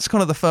that's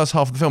kind of the first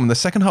half of the film. And the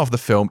second half of the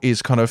film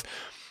is kind of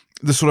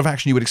the sort of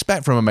action you would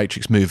expect from a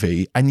Matrix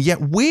movie. And yet,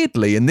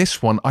 weirdly, in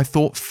this one, I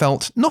thought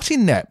felt not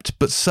inept,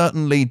 but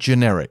certainly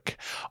generic.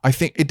 I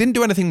think it didn't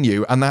do anything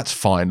new, and that's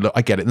fine. Look,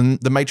 I get it. And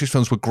the Matrix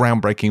films were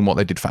groundbreaking in what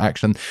they did for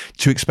action.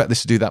 To expect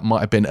this to do that might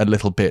have been a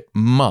little bit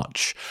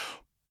much.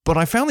 But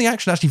I found the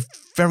action actually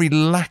very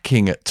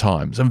lacking at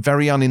times and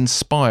very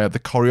uninspired. The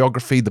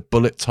choreography, the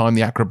bullet time,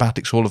 the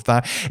acrobatics, all of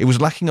that. It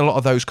was lacking a lot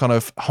of those kind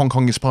of Hong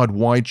Kong-inspired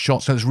wide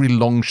shots. Those really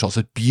long shots,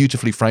 those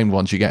beautifully framed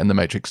ones you get in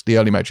the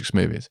early Matrix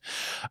movies.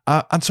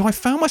 And so I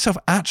found myself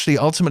actually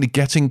ultimately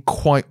getting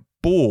quite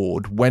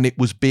bored when it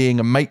was being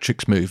a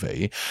Matrix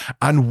movie,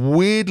 and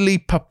weirdly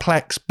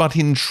perplexed but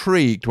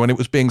intrigued when it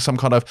was being some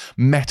kind of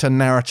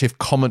meta-narrative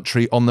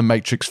commentary on the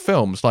Matrix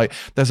films. Like,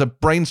 there's a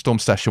brainstorm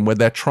session where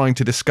they're trying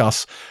to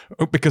discuss,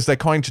 because they're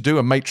trying to do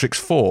a Matrix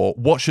 4,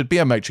 what should be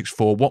a Matrix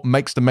 4, what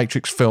makes the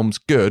Matrix films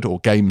good, or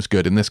games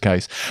good in this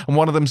case, and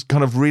one of them's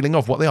kind of reeling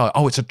off what they are.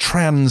 Oh, it's a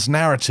trans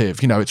narrative,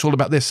 it's all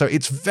about this. So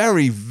it's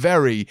very,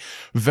 very,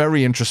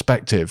 very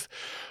introspective.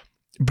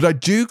 But I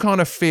do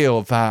kind of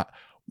feel that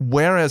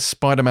whereas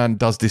Spider-Man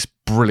does this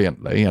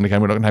brilliantly, and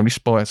again, we're not going to have any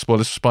spoilers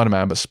for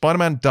Spider-Man, but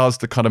Spider-Man does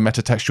the kind of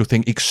metatextual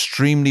thing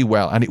extremely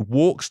well, and it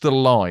walks the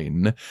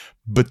line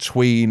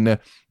between,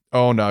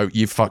 oh no,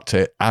 you fucked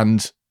it,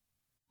 and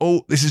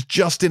oh, this is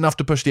just enough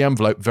to push the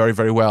envelope very,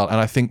 very well. And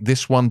I think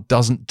this one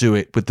doesn't do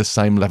it with the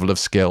same level of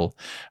skill.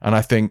 And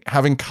I think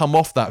having come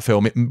off that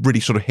film, it really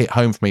sort of hit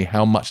home for me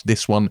how much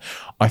this one,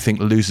 I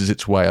think, loses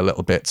its way a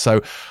little bit.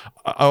 So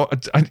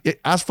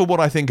as for what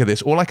I think of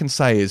this, all I can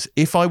say is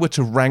if I were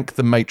to rank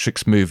the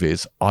Matrix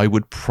movies, I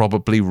would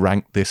probably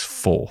rank this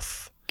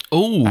 4th.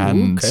 Oh,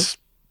 and okay.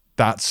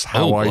 That's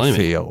how I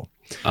feel.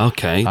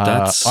 Okay,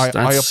 that's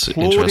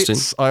interesting.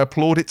 I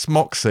applaud its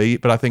moxie,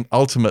 but I think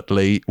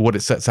ultimately what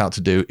it sets out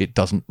to do, it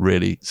doesn't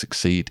really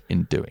succeed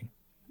in doing.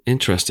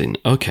 Interesting.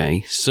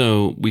 Okay,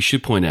 so we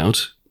should point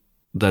out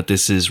that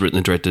this is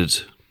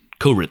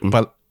co-written by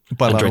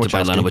and directed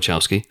by Lana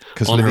Wachowski.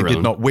 Because Lily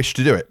did not wish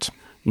to do it.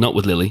 not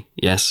with Lily.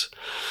 Yes.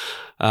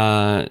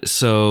 And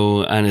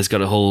it's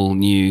got a whole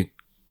new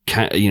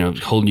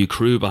whole new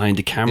crew behind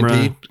the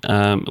camera,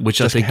 which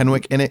Jessica I think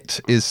Henwick in it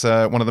is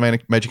one of the main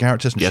major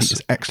characters, and she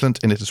is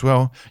excellent in it as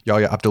well.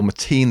 Yahya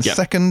Abdul-Mateen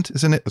II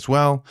is in it as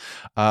well.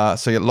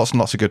 So lots and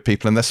lots of good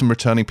people, and there's some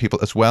returning people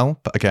as well.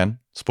 But again,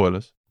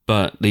 spoilers.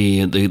 But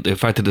the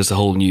fact that there's a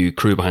whole new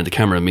crew behind the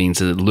camera means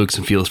that it looks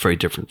and feels very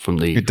different from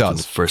the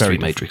first three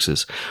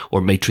Matrixes,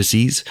 or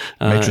Matrices,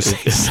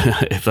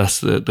 if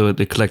that's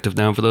the collective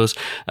noun for those.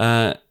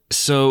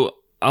 So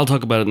I'll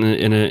talk about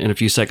it in a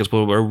few seconds,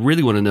 but what I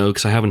really want to know,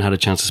 because I haven't had a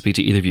chance to speak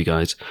to either of you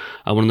guys,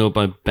 I want to know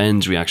about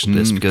Ben's reaction to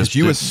this, because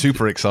you were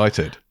super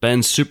excited.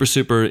 Ben's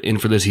super in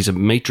for this. He's a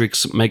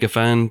Matrix mega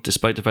fan,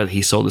 despite the fact that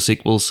he saw the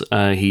sequels.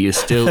 He is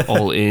still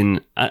all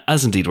in,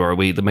 as indeed are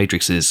we. The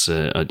Matrix is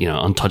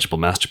untouchable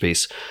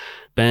masterpiece.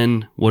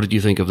 Ben, what did you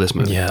think of this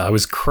movie? Yeah, I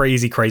was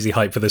crazy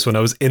hyped for this one. I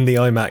was in the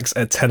IMAX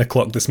at 10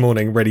 o'clock this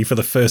morning, ready for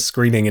the first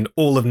screening in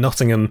all of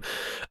Nottingham.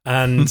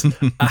 And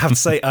I have to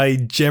say, I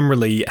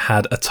generally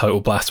had a total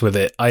blast with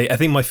it. I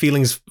think my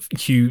feelings,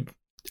 Hugh,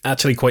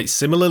 actually quite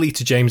similarly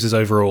to James's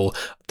overall.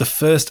 The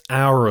first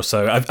hour or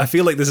so, I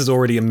feel like this is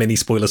already a mini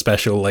spoiler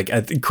special. Like,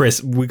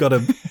 Chris, we got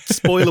to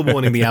spoiler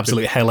warning the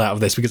absolute hell out of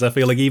this, because I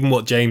feel like even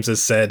what James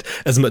has said,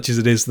 as much as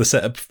it is the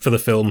setup for the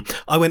film,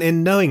 I went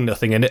in knowing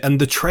nothing,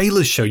 and the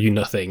trailers show you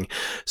nothing.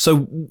 So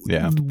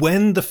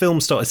when the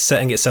film started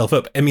setting itself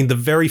up, I mean, the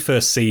very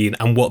first scene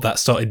and what that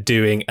started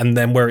doing, and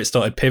then where it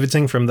started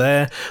pivoting from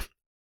there,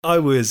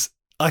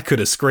 I could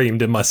have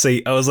screamed in my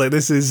seat. I was like,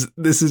 this is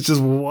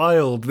just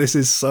wild. This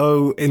is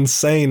so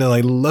insane, and I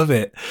love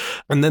it.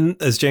 And then,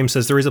 as James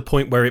says, there is a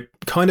point where it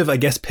kind of, I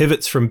guess,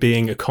 pivots from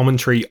being a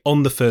commentary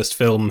on the first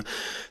film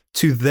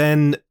to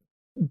then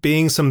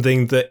being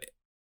something that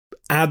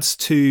adds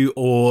to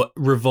or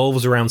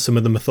revolves around some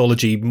of the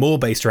mythology more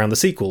based around the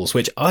sequels,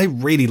 which I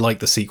really like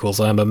the sequels.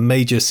 I'm a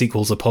major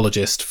sequels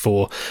apologist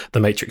for the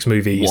Matrix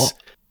movies. What?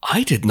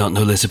 I did not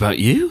know this about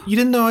you. You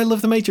didn't know I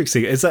love the Matrix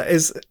sequels?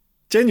 Is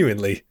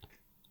genuinely...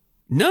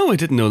 No, I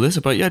didn't know this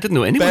about you. I didn't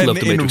know anyone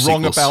loved the Matrix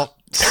wrong sequels.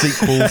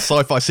 about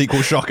sci-fi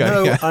sequel shocker.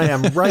 No, I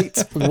am right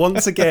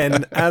once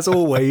again, as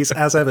always,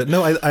 as ever.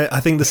 No, I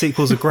think the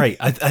sequels are great.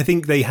 I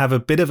think they have a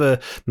bit of a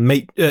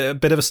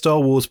Star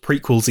Wars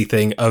prequelsy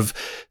thing of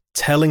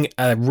telling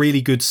a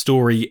really good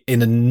story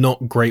in a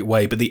not great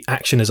way, but the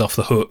action is off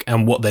the hook,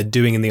 and what they're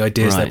doing and the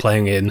ideas they're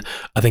playing in,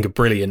 I think, are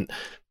brilliant.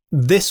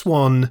 This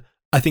one,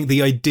 I think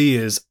the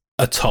ideas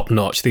are top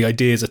notch. The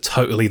ideas are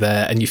totally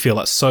there, and you feel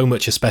that so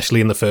much, especially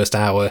in the first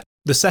hour.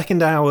 The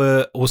second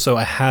hour, also,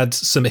 I had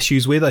some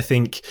issues with. I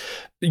think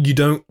you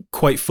don't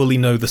quite fully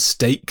know the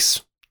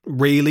stakes,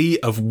 really,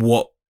 of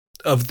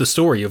the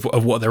story,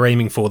 of what they're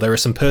aiming for. There are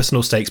some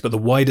personal stakes, but the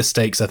wider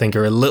stakes, I think,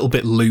 are a little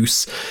bit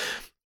loose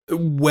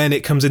when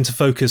it comes into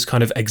focus,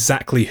 kind of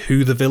exactly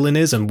who the villain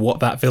is and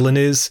what that villain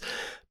is.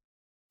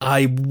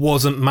 I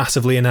wasn't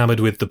massively enamored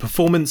with the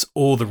performance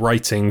or the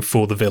writing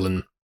for the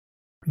villain.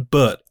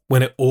 But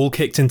when it all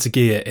kicked into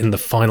gear in the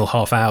final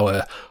half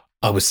hour,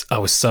 I was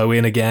so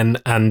in again,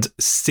 and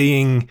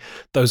seeing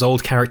those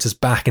old characters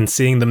back and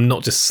seeing them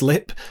not just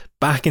slip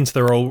back into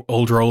their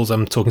old roles.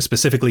 I'm talking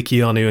specifically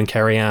Keanu and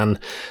Carrie-Anne,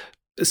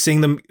 seeing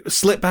them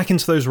slip back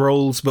into those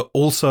roles, but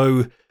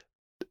also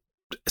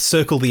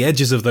circle the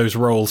edges of those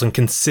roles and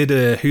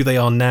consider who they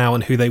are now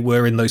and who they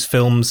were in those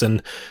films,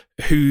 and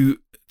who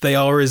they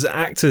are as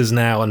actors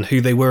now and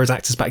who they were as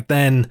actors back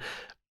then,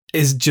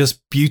 is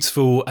just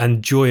beautiful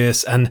and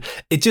joyous, and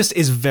it just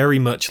is very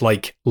much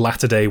like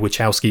latter-day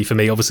Wachowski for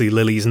me. Obviously,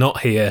 Lily's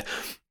not here,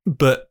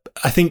 but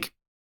I think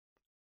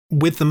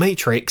with The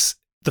Matrix,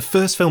 the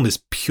first film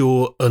is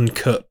pure,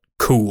 uncut,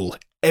 cool.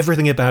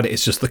 Everything about it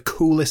is just the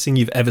coolest thing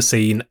you've ever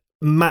seen,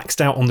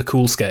 maxed out on the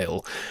cool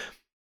scale.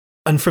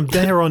 And from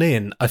there on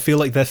in, I feel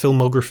like their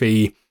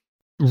filmography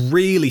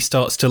really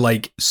starts to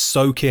like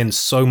soak in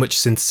so much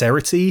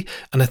sincerity,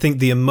 and I think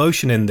the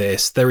emotion in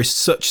this, there is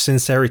such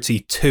sincerity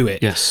to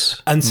it.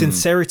 Yes. And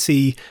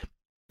sincerity,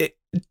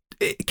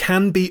 it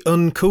can be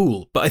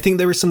uncool, but I think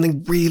there is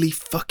something really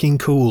fucking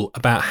cool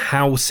about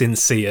how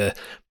sincere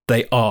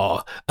they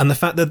are, and the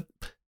fact that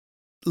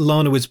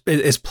Lana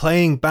is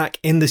playing back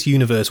in this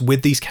universe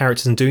with these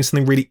characters and doing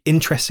something really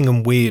interesting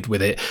and weird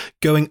with it,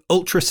 going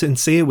ultra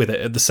sincere with it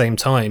at the same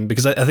time,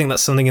 because I think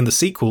that's something in the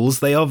sequels.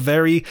 They are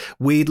very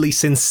weirdly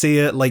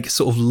sincere, like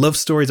sort of love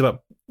stories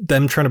about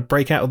them trying to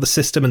break out of the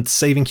system and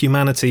saving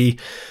humanity.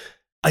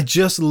 I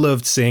just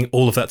loved seeing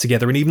all of that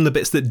together, and even the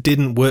bits that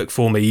didn't work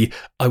for me,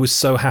 I was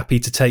so happy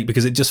to take,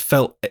 because it just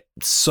felt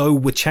so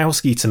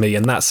Wachowski to me,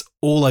 and that's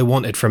all I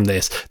wanted from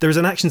this. There is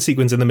an action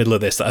sequence in the middle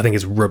of this that I think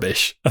is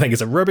rubbish. I think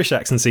it's a rubbish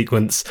action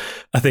sequence.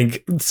 I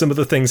think some of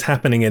the things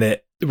happening in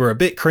it were a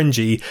bit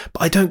cringy,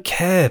 but I don't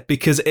care,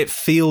 because it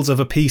feels of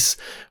a piece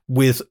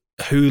with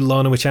who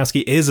Lana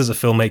Wachowski is as a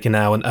filmmaker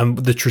now, and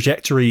the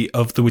trajectory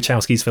of the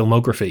Wachowskis'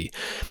 filmography.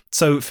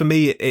 So for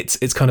me,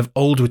 it's kind of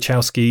old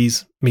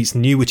Wachowskis meets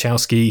new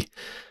Wachowski,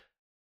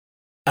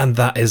 and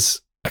that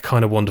is a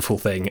kind of wonderful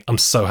thing. I'm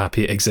so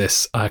happy it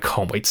exists. I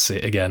can't wait to see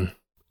it again.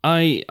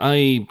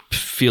 I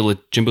feel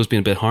that Jimbo's been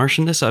a bit harsh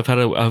in this. I've had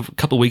a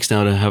couple of weeks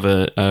now to have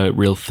a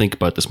real think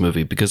about this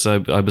movie, because I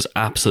was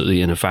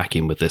absolutely in a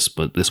vacuum with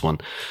this one.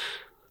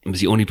 I was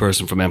the only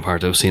person from Empire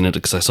to have seen it,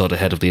 because I saw it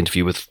ahead of the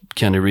interview with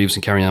Keanu Reeves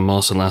and Carrie-Anne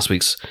Moss on last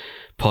week's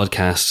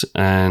podcast.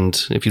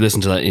 And if you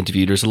listen to that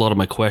interview, there's a lot of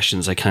my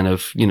questions. I kind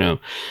of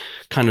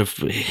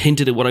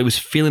hinted at what I was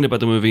feeling about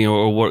the movie,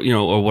 or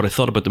what I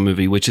thought about the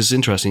movie, which is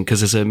interesting,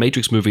 because it's a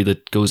Matrix movie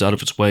that goes out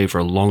of its way for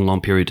a long, long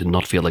period to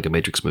not feel like a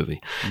Matrix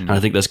movie. And I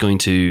think that's going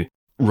to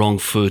wrong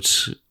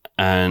foot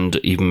and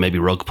even maybe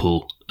rug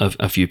pull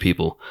a few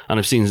people. And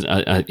I've seen,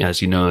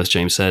 as you know, as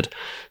James said,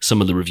 some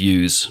of the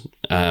reviews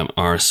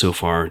are so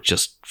far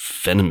just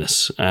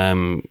venomous,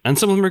 and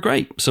some of them are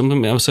great. Some of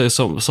them, I saw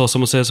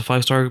someone say it's a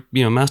 5-star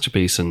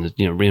masterpiece, and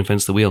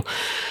reinvents the wheel.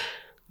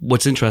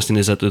 What's interesting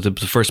is that the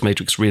first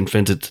Matrix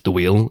reinvented the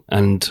wheel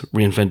and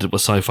reinvented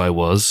what sci-fi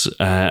was,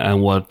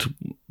 and what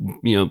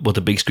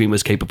the big screen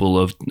was capable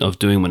of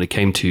doing when it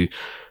came to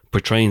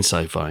portraying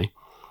sci-fi.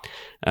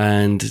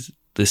 And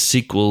the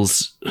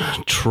sequels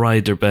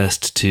tried their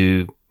best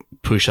to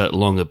push that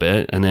along a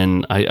bit, and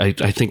then I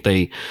think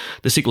the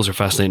sequels are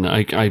fascinating.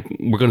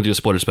 We're going to do a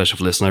spoiler special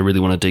for this, and I really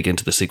want to dig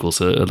into the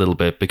sequels a little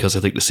bit, because I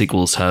think the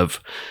sequels have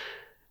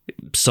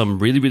some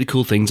really, really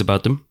cool things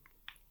about them.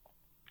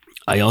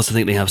 I also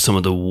think they have some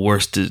of the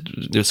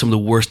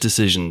worst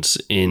decisions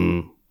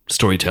in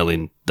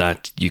storytelling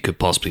that you could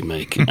possibly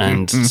make,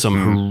 and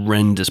some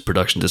horrendous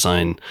production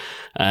design,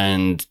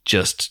 and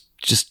just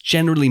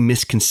generally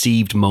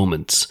misconceived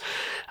moments.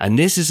 And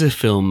this is a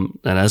film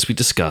that, as we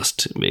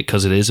discussed,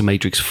 because it is a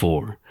Matrix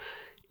 4,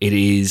 it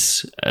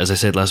is, as I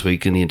said last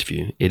week in the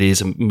interview, it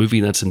is a movie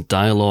that's in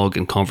dialogue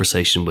and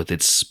conversation with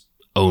its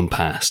own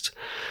past.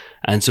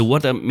 And so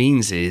what that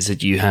means is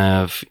that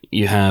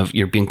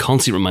you're being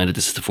constantly reminded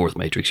this is the fourth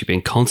Matrix. You're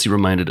being constantly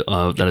reminded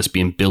of that it's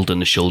being built on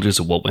the shoulders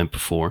of what went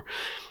before.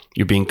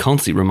 You're being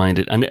constantly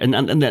reminded, and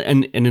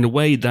in a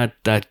way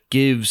that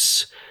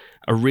gives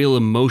a real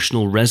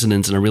emotional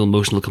resonance and a real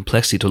emotional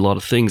complexity to a lot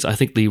of things. I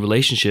think the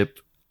relationship,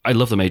 I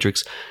love The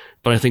Matrix,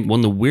 but I think one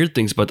of the weird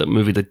things about that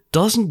movie that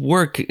doesn't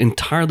work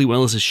entirely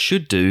well as it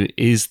should do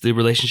is the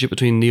relationship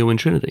between Neo and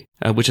Trinity,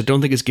 which I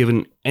don't think is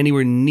given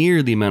anywhere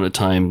near the amount of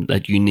time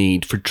that you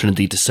need for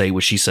Trinity to say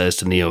what she says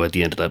to Neo at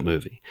the end of that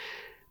movie.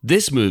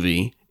 This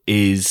movie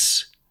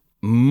is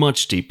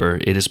much deeper.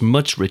 It is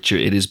much richer.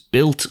 It is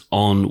built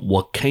on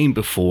what came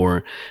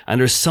before, and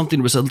there's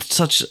something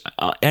such.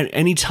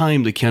 Any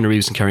time that Keanu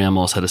Reeves and Carrie-Anne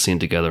Moss had a scene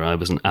together, I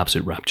was in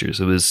absolute raptures.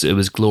 It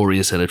was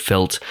glorious, and it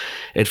felt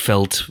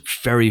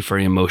very,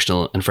 very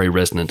emotional and very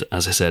resonant,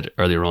 as I said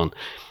earlier on.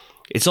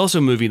 It's also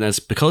a movie that's,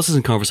 because it's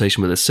in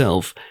conversation with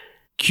itself,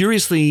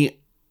 curiously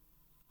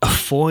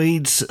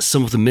avoids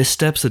some of the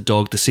missteps that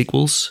dogged the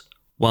sequels,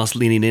 whilst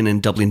leaning in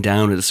and doubling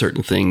down into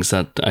certain things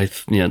that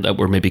that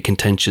were maybe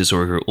contentious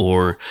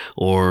or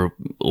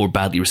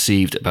badly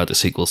received about the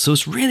sequel. So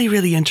it's really,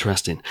 really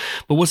interesting.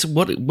 But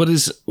what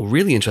is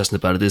really interesting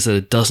about it is that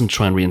it doesn't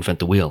try and reinvent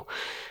the wheel.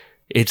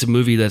 It's a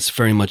movie that's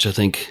very much, I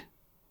think,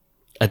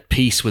 at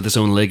peace with its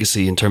own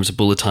legacy in terms of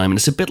bullet time, and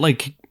it's a bit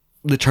like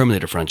the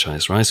Terminator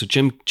franchise, right? So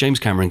James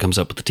Cameron comes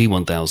up with the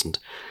T-1000.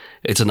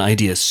 It's an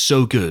idea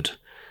so good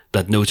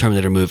that no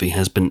Terminator movie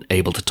has been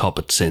able to top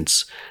it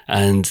since.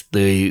 And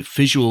the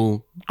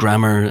visual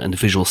grammar and the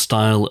visual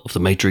style of The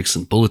Matrix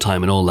and bullet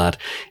time and all that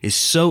is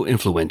so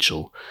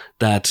influential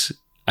that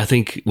I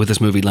think with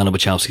this movie, Lana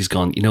Wachowski's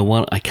gone, you know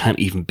what? I can't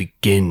even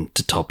begin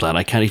to top that.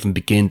 I can't even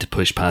begin to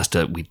push past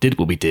it. We did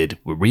what we did.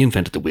 We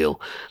reinvented the wheel.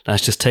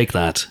 Let's just take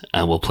that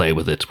and we'll play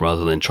with it,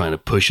 rather than trying to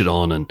push it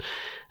on and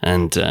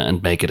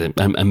make it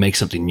and make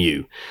something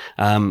new.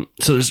 So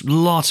there's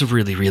lots of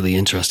really, really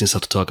interesting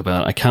stuff to talk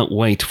about. I can't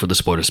wait for the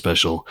spoiler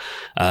special,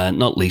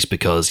 not least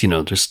because,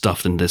 there's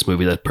stuff in this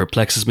movie that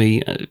perplexes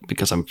me,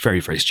 because I'm very,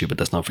 very stupid,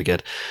 let's not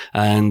forget.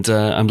 And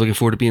I'm looking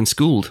forward to being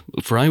schooled,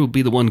 for I will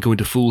be the one going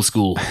to fool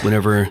school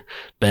whenever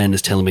Ben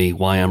is telling me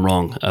why I'm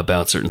wrong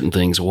about certain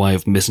things, or why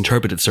I've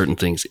misinterpreted certain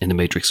things in The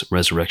Matrix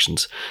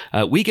Resurrections.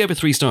 We gave it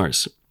 3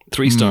 stars.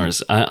 3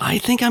 stars. I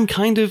think I'm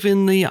kind of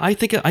in the. I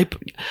think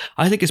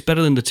it's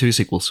better than the 2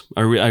 sequels.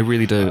 I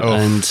really do. Oh.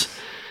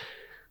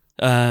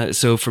 And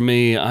so for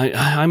me,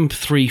 I'm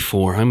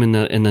 3-4. I'm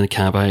in the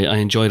cab. I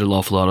enjoyed an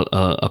awful lot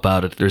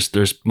about it.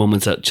 There's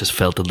moments that just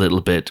felt a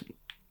little bit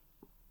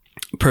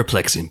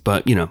perplexing,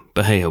 but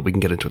hey, we can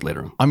get into it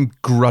later on. I'm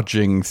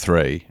grudging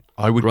 3.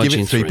 I would give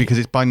it 3 because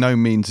it's by no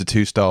means a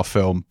 2-star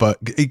film,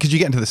 but because you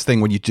get into this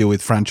thing when you deal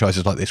with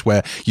franchises like this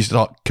where you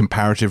start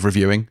comparative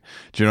reviewing.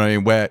 Do you know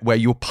what I mean? Where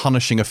you're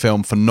punishing a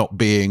film for not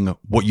being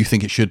what you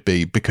think it should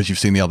be because you've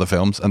seen the other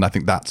films, and I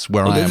think that's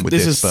where I am with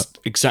this. This is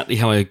exactly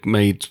how I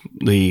made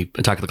the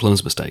Attack of the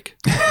Clones mistake.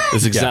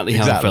 This is exactly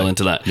how I fell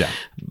into that. Yeah.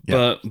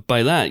 But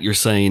by that, you're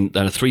saying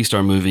that a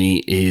 3-star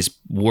movie is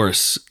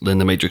worse than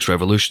The Matrix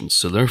Revolutions.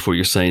 So therefore,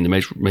 you're saying The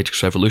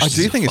Matrix Revolutions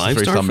is a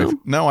 5-star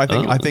film? No, I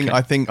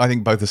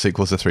think both the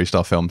sequels are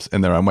 3-star films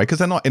in their own way, because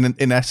they're not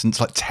in essence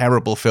like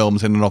terrible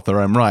films in and of their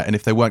own right. And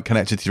if they weren't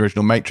connected to the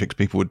original Matrix,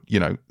 people would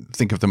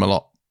think of them a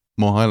lot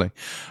more highly.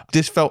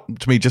 This felt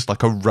to me just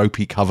like a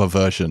ropey cover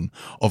version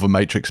of a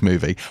Matrix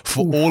movie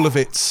for all of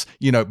its,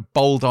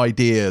 bold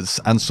ideas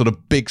and sort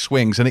of big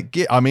swings. And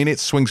it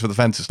swings for the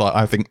fences like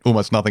I think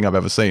almost nothing I've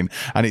ever seen.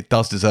 And it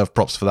does deserve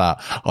props for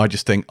that. I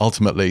just think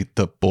ultimately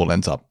the ball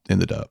ends up in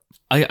the dirt.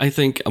 I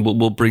think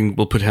we'll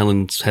put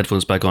Helen's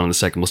headphones back on in a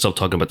second. We'll stop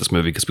talking about this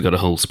movie because we got a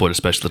whole spoiler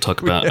special to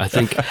talk about. I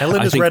think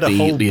Helen has read a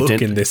whole book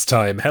in this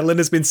time. Helen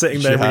has been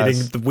sitting there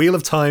reading The Wheel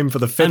of Time for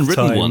the fifth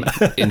time. And written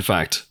one, in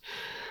fact.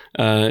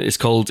 It's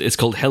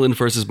called Helen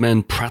versus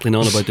Men prattling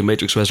on about the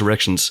Matrix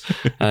Resurrections.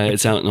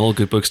 It's out in all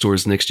good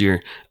bookstores next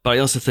year. But I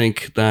also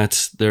think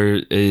that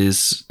there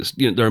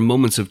are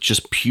moments of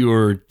just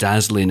pure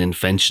dazzling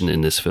invention in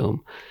this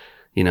film.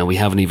 We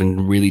haven't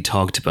even really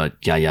talked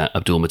about Yahya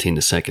Abdul-Mateen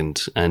II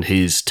and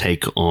his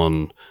take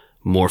on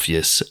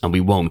Morpheus, and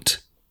we won't.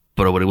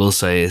 But what I will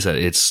say is that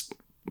it's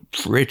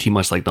pretty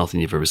much like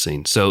nothing you've ever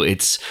seen. So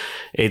it's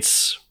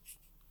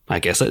I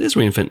guess that is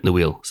reinventing the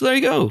wheel. So there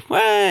you go.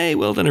 Way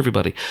well done,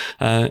 everybody.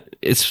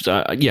 It's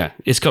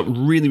got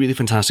really, really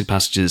fantastic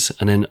passages,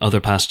 and then other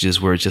passages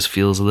where it just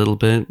feels a little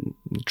bit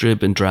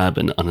drib and drab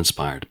and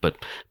uninspired. But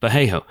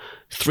hey ho,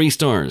 3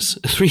 stars.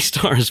 3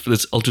 stars for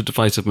this ultra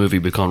divisive movie.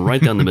 We've gone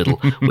right down the middle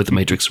with The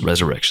Matrix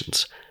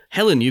Resurrections.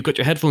 Helen, you've got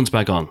your headphones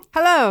back on.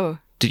 Hello.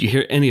 Did you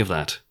hear any of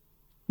that?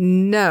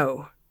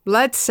 No.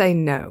 Let's say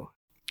no.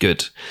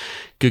 Good.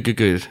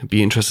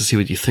 Be interested to see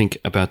what you think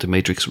about The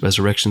Matrix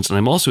Resurrections, and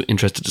I'm also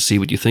interested to see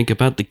what you think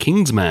about The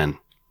Kingsman.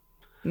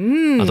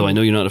 Although I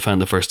know you're not a fan of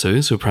the first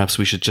 2, so perhaps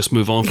we should just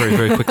move on very,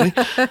 very quickly.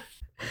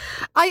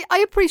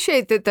 I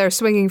appreciate that they're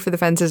swinging for the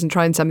fences and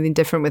trying something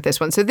different with this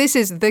one. So this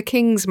is The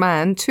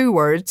Kingsman, 2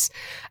 words,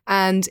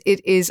 and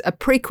it is a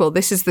prequel.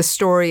 This is the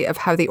story of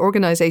how the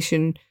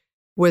organization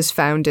was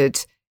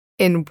founded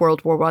in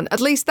World War I. At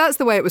least that's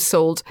the way it was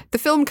sold. The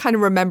film kind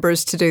of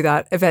remembers to do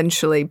that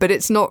eventually, but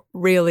it's not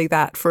really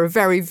that for a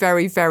very,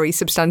 very, very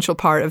substantial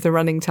part of the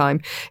running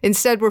time.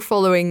 Instead, we're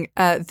following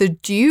the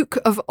Duke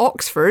of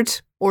Oxford,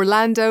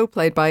 Orlando,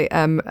 played by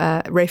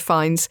Ralph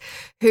Fiennes,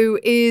 who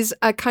is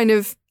a kind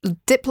of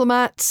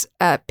diplomat,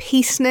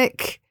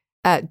 peacenik,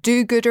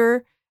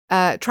 do-gooder,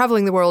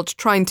 traveling the world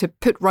trying to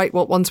put right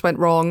what once went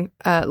wrong,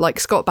 like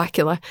Scott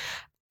Bakula,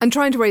 and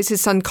trying to raise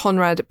his son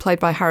Conrad, played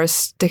by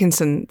Harris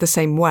Dickinson, the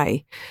same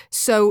way.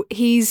 So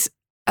he's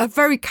a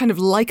very kind of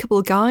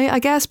likable guy, I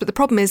guess, but the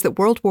problem is that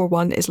World War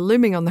I is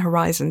looming on the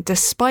horizon,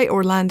 despite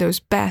Orlando's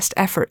best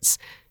efforts.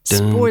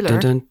 Spoiler, dun,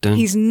 dun, dun.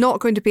 He's not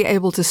going to be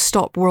able to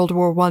stop World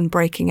War I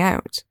breaking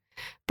out,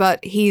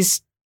 but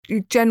he's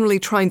generally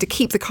trying to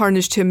keep the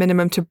carnage to a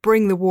minimum to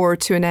bring the war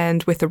to an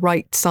end with the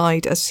right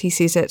side, as he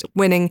sees it,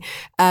 winning,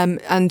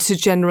 and to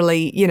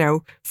generally,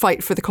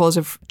 fight for the cause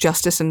of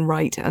justice and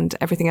right and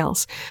everything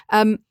else.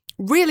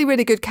 Really,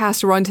 really good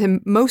cast around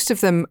him. Most of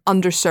them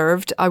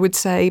underserved, I would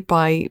say,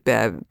 by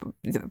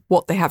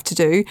what they have to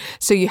do.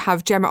 So you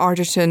have Gemma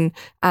Arterton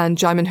and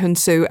Jaimin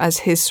Hunsu as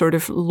his sort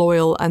of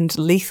loyal and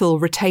lethal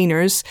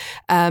retainers,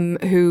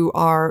 who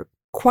are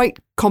quite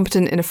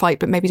competent in a fight,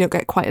 but maybe don't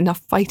get quite enough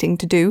fighting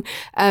to do.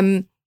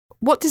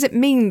 What does it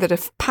mean that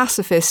a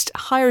pacifist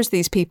hires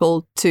these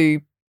people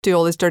to do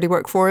all this dirty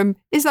work for him?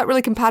 Is that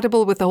really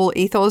compatible with the whole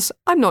ethos?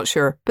 I'm not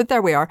sure, but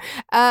there we are.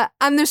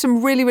 And there's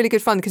some really, really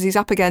good fun because he's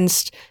up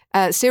against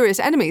serious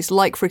enemies,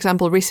 like, for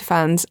example, Rhys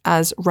Ifans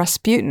as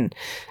Rasputin.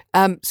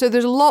 So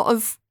there's a lot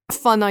of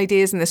fun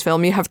ideas in this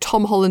film. You have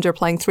Tom Hollander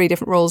playing 3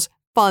 different roles.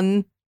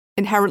 Fun,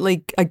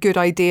 inherently a good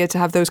idea to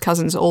have those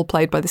cousins all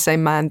played by the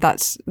same man.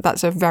 That's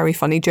a very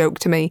funny joke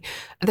to me.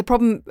 The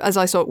problem, as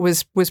I saw it,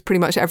 was pretty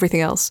much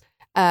everything else.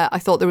 I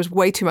thought there was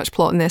way too much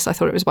plot in this. I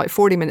thought it was about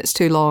 40 minutes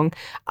too long.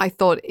 I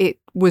thought it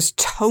was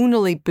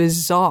tonally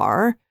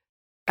bizarre.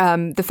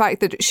 The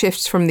fact that it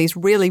shifts from these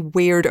really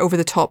weird,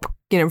 over-the-top,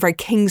 very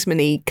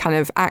Kingsman-y kind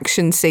of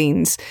action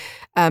scenes,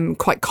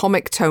 quite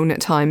comic tone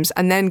at times,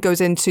 and then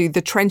goes into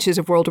the trenches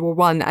of World War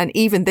I, and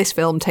even this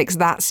film takes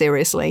that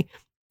seriously.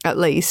 At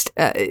least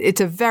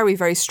it's a very,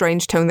 very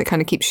strange tone that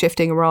kind of keeps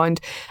shifting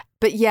around.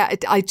 But yeah,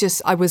 I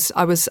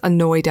was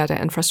annoyed at it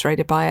and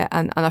frustrated by it,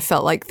 and I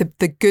felt like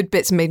the good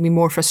bits made me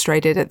more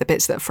frustrated at the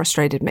bits that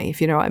frustrated me,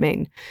 if you know what I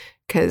mean.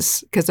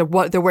 Because there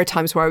were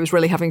times where I was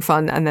really having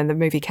fun, and then the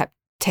movie kept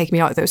taking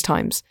me out of those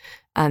times,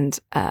 and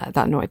that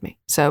annoyed me.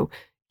 So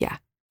yeah,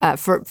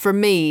 for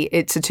me,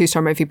 it's a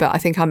 2-star movie, but I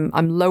think I'm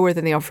lower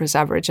than the Office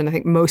average, and I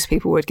think most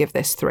people would give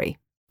this 3.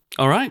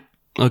 All right.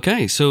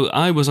 Okay, so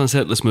I was on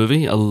set of this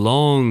movie a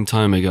long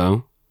time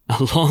ago.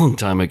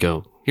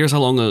 Here's how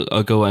long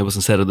ago I was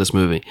on set of this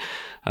movie.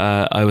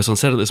 I was on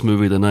set of this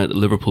movie the night that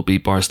Liverpool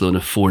beat Barcelona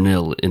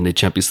 4-0 in the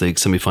Champions League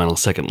semi-final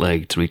second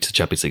leg to reach the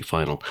Champions League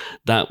final.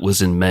 That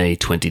was in May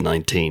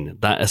 2019.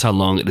 That is how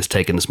long it has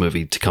taken this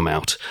movie to come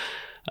out.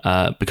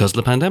 Because of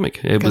the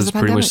pandemic. It was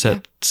pretty much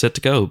set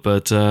to go.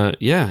 But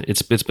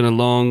it's been a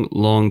long,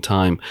 long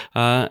time.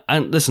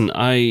 And listen,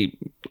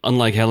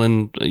 unlike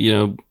Helen,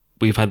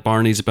 we've had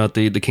Barney's about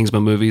the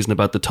Kingsman movies and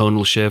about the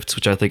tonal shifts,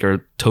 which I think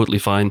are totally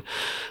fine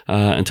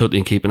and totally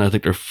in keeping. I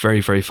think they're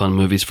very, very fun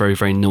movies, very,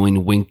 very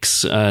knowing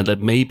winks that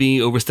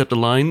maybe overstepped the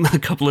line a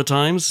couple of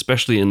times,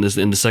 especially in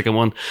the second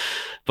one.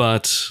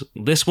 But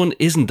this one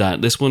isn't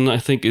that. This one, I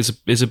think,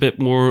 is a bit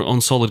more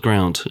on solid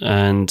ground.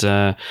 And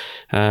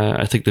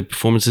I think the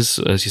performances,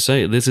 as you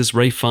say, this is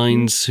Ralph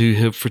Fiennes, who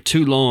have for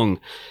too long,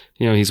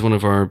 he's one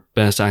of our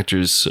best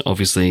actors,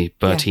 obviously,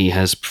 but he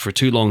has for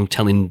too long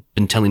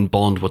been telling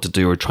Bond what to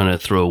do or trying to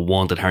throw a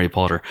wand at Harry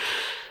Potter.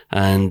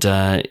 And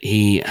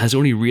he has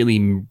only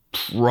really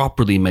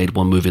properly made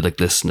one movie like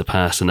this in the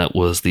past, and that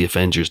was The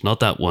Avengers. Not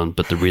that one,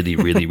 but the really,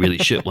 really, really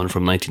shit one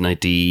from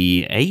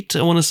 1998,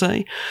 I want to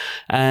say.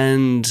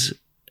 And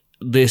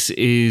this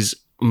is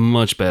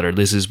much better.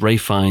 This is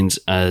Ralph Fiennes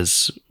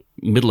as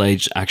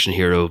middle-aged action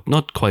hero,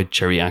 not quite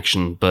cherry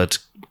action, but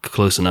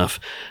close enough,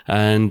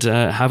 and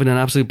having an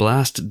absolute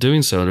blast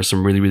doing so. There's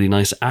some really, really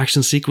nice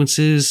action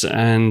sequences,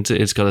 and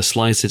it's got a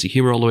sly sense of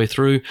humor all the way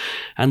through.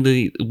 And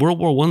the World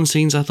War I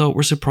scenes I thought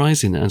were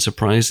surprising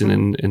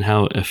in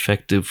how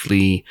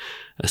effectively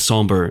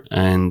somber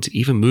and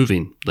even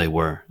moving they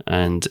were.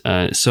 And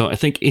so I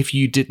think if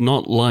you did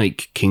not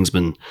like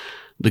Kingsman: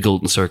 The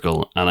Golden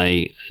Circle, and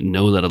I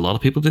know that a lot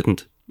of people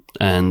didn't,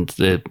 and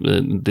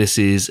this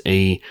is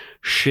a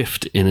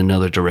shift in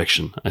another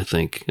direction, I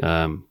think,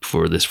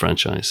 for this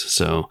franchise.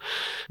 So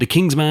The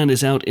Kingsman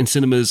is out in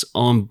cinemas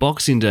on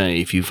Boxing Day,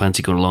 if you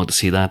fancy going along to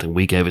see that, and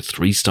we gave it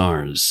 3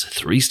 stars.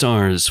 3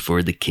 stars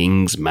for The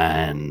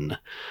Kingsman.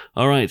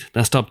 All right,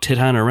 let's stop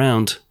Titane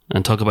around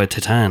and talk about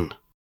Titane.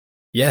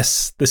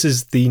 Yes, this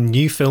is the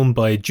new film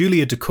by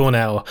Julia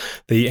Docournau,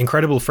 the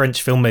incredible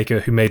French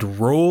filmmaker who made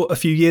Raw a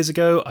few years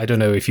ago. I don't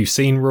know if you've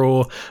seen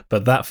Raw,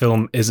 but that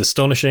film is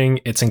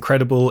astonishing. It's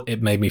incredible.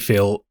 It made me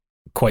feel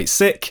quite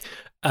sick,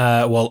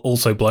 while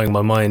also blowing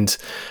my mind.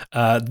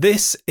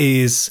 This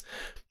is,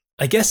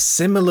 I guess,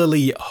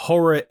 similarly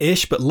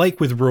horror-ish, but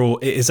like with Raw,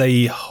 it is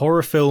a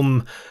horror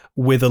film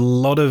with a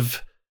lot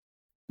of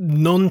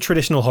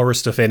non-traditional horror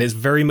stuff in. It's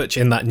very much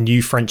in that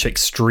new French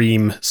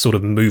extreme sort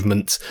of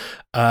movement.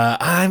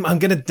 I'm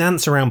going to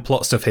dance around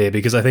plot stuff here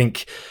because I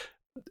think,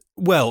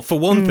 well, for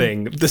one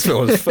thing, this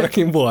film is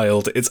fucking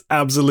wild. It's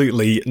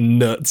absolutely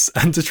nuts.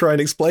 And to try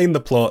and explain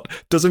the plot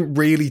doesn't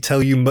really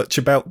tell you much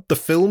about the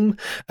film.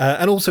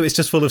 And also it's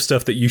just full of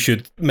stuff that you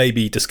should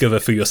maybe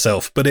discover for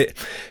yourself. But it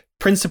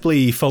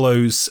principally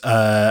follows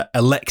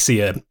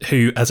Alexia,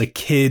 who as a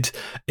kid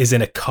is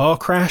in a car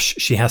crash.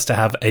 She has to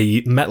have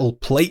a metal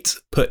plate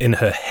put in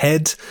her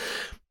head.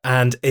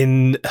 And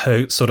in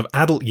her sort of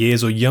adult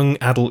years or young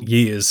adult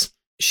years,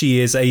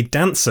 she is a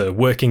dancer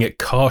working at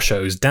car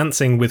shows,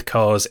 dancing with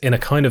cars in a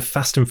kind of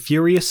Fast and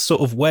Furious sort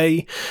of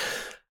way.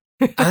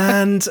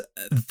 And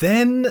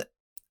then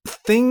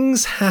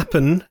things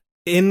happen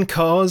in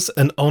cars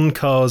and on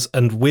cars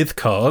and with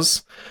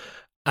cars.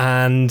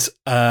 And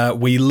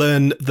we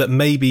learn that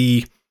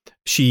maybe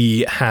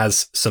she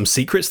has some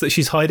secrets that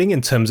she's hiding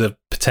in terms of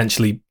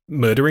potentially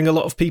murdering a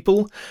lot of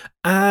people.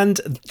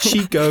 And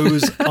she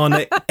goes on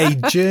a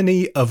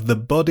journey of the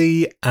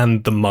body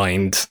and the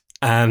mind.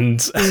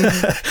 And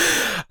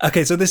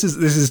okay, so this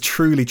is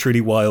truly,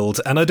 truly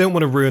wild. And I don't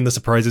want to ruin the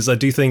surprises. I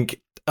do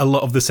think a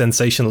lot of the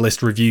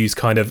sensationalist reviews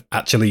kind of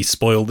actually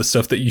spoil the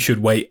stuff that you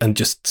should wait and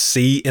just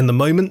see in the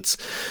moment.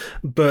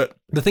 But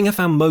the thing I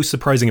found most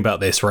surprising about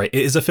this, right,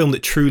 it is a film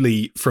that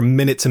truly, from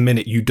minute to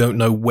minute, you don't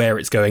know where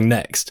it's going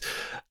next.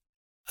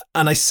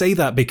 And I say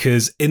that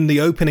because in the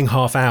opening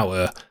half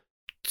hour,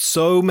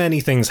 so many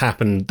things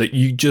happen that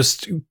you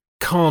just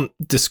can't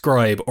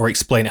describe or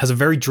explain. It has a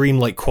very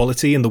dreamlike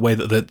quality in the way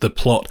that the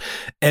plot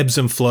ebbs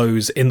and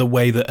flows, in the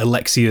way that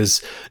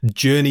Alexia's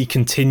journey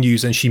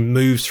continues and she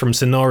moves from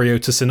scenario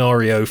to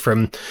scenario,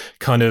 from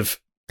kind of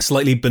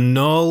slightly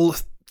banal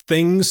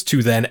things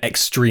to then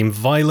extreme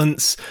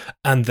violence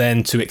and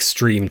then to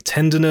extreme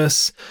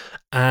tenderness.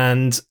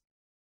 And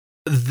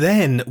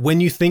then when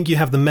you think you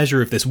have the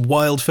measure of this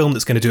wild film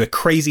that's going to do a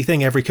crazy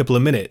thing every couple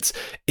of minutes,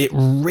 it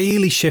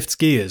really shifts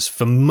gears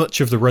for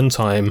much of the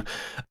runtime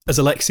as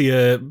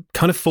Alexia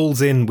kind of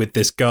falls in with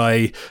this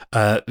guy,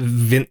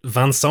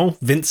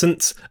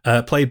 Vincent,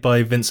 played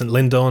by Vincent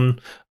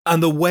Lindon,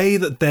 and the way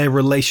that their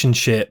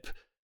relationship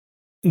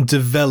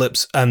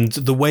develops and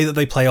the way that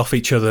they play off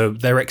each other,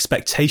 their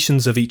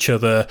expectations of each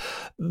other,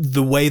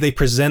 the way they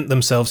present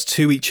themselves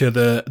to each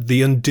other,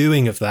 the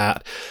undoing of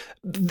that.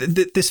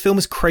 This film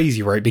is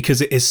crazy, right?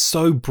 Because it is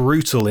so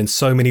brutal in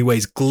so many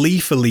ways,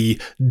 gleefully,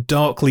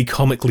 darkly,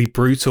 comically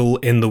brutal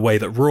in the way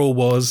that Raw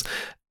was.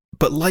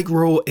 But like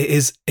Raw, it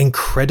is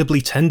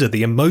incredibly tender.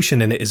 The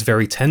emotion in it is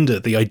very tender.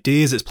 The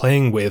ideas it's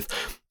playing with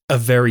are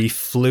very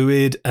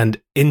fluid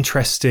and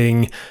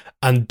interesting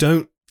and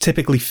don't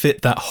typically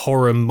fit that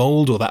horror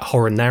mold or that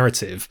horror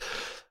narrative.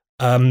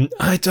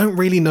 I don't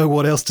really know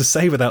what else to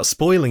say without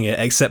spoiling it,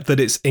 except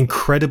that it's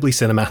incredibly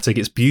cinematic,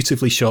 it's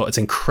beautifully shot, it's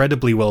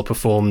incredibly well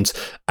performed.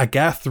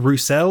 Agathe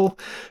Roussel,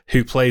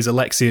 who plays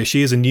Alexia,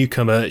 she is a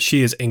newcomer,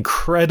 she is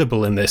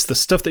incredible in this. The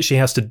stuff that she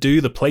has to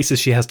do, the places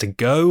she has to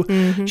go,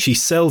 she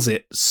sells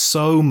it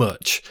so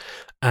much.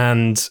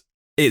 And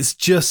It's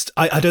just,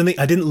 I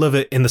didn't love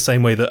it in the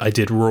same way that I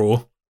did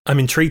Raw. I'm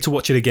intrigued to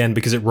watch it again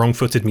because it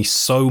wrong-footed me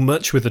so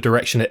much with the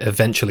direction it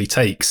eventually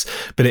takes.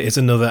 But it is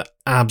another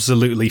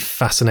absolutely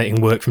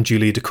fascinating work from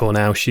Julia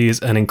Docournau. She is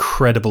an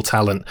incredible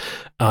talent.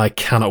 I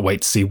cannot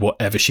wait to see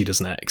whatever she does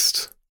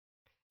next.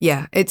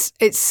 Yeah, it's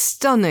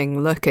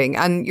stunning looking.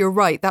 And you're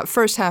right, that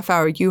first half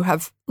hour, you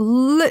have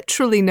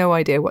literally no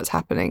idea what's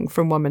happening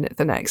from 1 minute to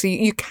the next.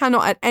 You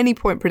cannot at any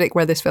point predict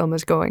where this film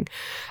is going.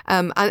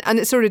 And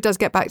it sort of does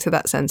get back to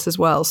that sense as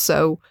well.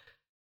 So,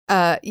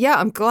 yeah,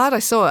 I'm glad I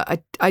saw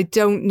it. I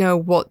don't know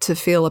what to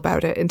feel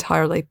about it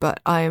entirely,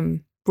 but I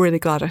am really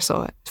glad I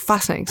saw it.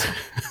 Fascinating.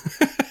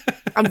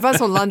 And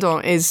Vincent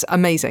Lindon is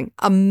amazing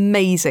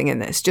in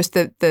this. Just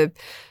the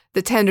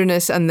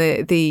tenderness and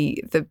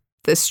the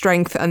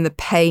strength and the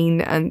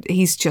pain, and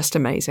he's just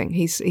amazing.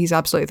 He's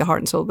absolutely the heart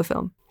and soul of the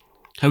film.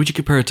 How would you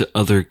compare it to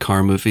other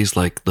car movies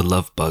like The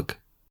Love Bug?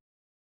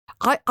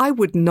 I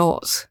would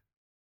not.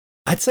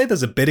 I'd say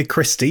there's a bit of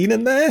Christine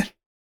in there.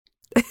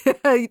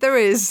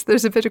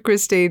 There's a bit of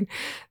Christine.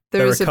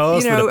 There are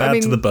cars that are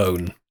bad to the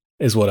bone,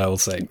 is what I will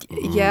say.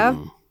 Yeah.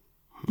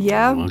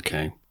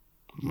 Okay.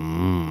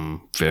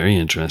 Very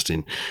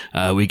interesting.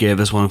 We gave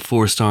this one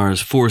 4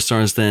 stars. 4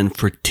 stars then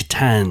for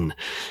Titane,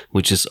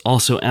 which is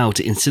also out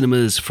in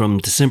cinemas from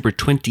December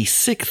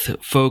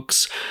 26th,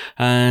 folks.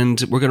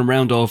 And we're going to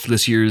round off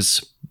this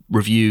year's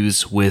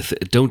reviews with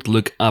Don't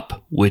Look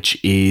Up,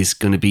 which is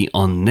going to be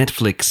on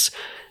Netflix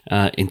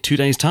in 2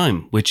 days'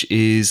 time, which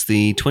is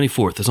the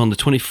 24th. It's on the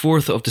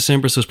 24th of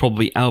December, so it's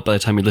probably out by the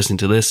time you're listening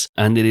to this.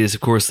 And it is,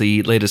 of course,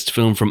 the latest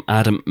film from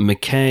Adam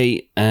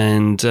McKay.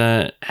 And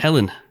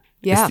Helen,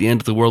 it's the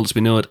end of the world as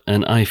we know it,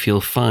 and I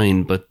feel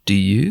fine, but do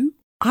you?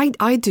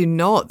 I do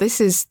not. This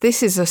is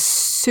a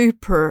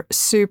super,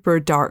 super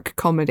dark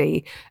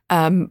comedy,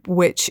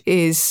 which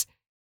is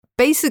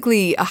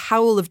basically a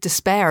howl of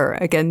despair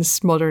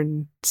against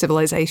modern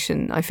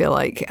civilization, I feel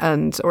like,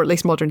 or at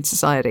least modern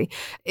society.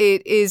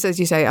 It is,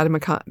 as you say, Adam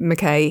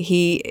McKay.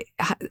 He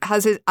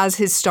has as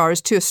his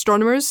stars 2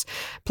 astronomers,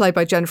 played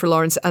by Jennifer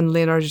Lawrence and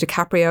Leonardo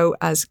DiCaprio,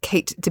 as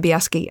Kate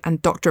Dibiasky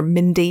and Dr.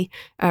 Mindy,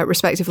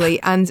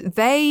 respectively. And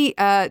they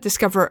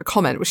discover a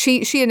comet.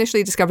 She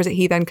initially discovers it.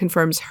 He then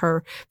confirms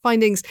her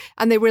findings.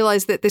 And they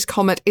realize that this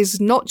comet is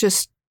not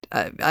just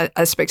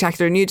a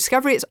spectacular new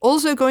discovery. It's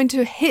also going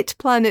to hit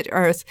planet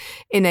Earth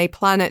in a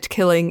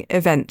planet-killing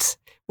event.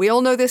 We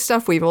all know this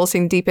stuff. We've all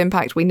seen Deep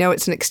Impact. We know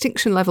it's an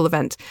extinction-level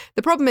event.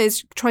 The problem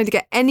is trying to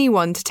get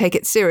anyone to take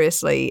it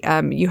seriously.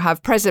 You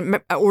have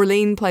President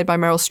Orlean, played by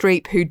Meryl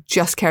Streep, who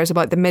just cares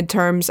about the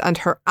midterms, and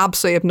her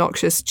absolutely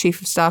obnoxious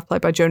chief of staff,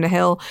 played by Jonah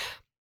Hill.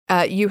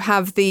 You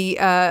have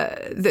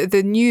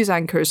the news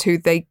anchors who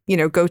they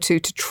go to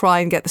try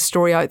and get the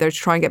story out there, to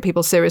try and get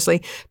people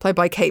seriously, played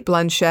by Cate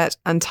Blanchett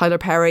and Tyler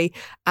Perry,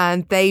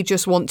 and they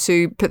just want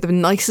to put the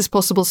nicest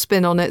possible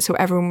spin on it so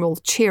everyone will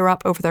cheer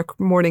up over their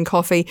morning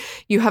coffee.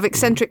 You have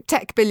eccentric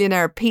tech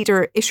billionaire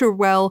Peter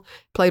Isherwell,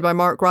 played by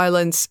Mark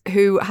Rylance,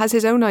 who has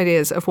his own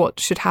ideas of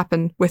what should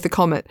happen with the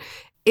comet.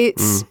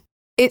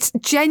 It's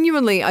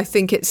genuinely, I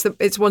think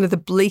it's one of the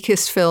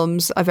bleakest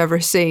films I've ever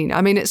seen.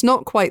 I mean, it's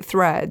not quite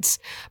Threads,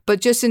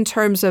 but just in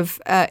terms of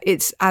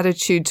its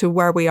attitude to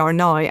where we are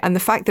now, and the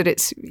fact that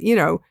it's,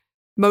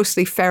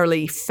 mostly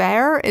fairly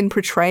fair in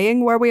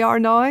portraying where we are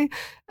now,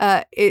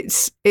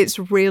 it's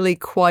really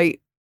quite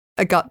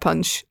a gut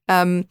punch.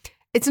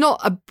 It's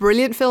not a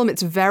brilliant film.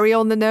 It's very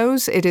on the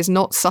nose. It is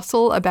not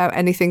subtle about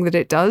anything that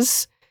it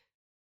does.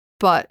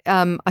 But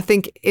I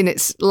think in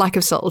its lack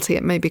of subtlety,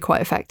 it may be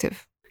quite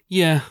effective.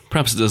 Yeah,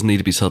 perhaps it doesn't need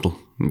to be subtle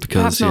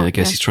because I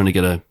guess he's trying to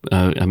get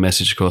a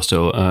message across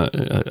to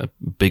a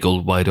big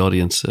old wide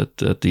audience at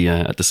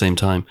the same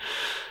time.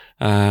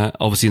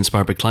 Obviously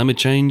inspired by climate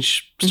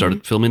change,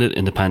 started filming it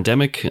in the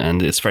pandemic,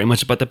 and it's very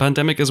much about the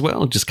pandemic as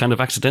well, just kind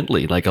of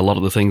accidentally. Like a lot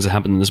of the things that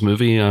happen in this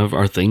movie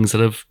are things that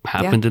have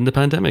happened in the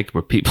pandemic,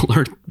 where people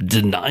are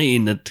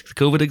denying that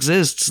COVID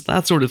exists,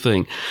 that sort of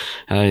thing.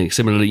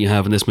 Similarly, you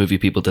have in this movie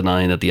people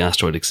denying that the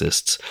asteroid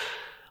exists.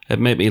 It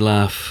made me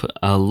laugh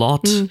a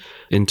lot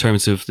in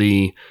terms of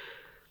the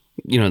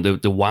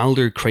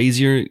wilder,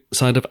 crazier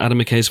side of Adam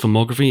McKay's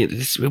filmography.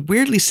 It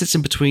weirdly sits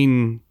in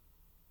between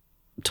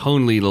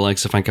tonally the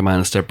likes of Anchorman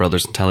and Step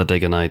Brothers and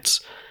Talladega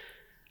Nights,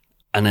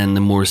 and then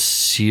the more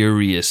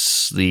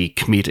serious, the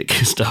comedic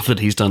stuff that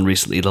he's done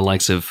recently, the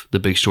likes of The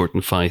Big Short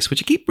and Feist, which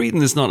you keep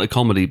reading is not a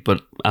comedy,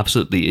 but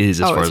absolutely is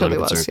as far as I'm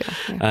concerned.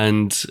 Yeah.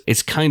 And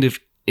it's kind of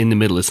in the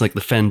middle. It's like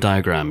the Venn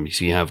diagram.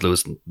 So you have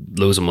those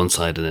on one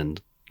side and then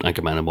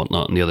Anchorman and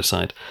whatnot on the other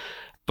side.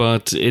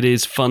 But it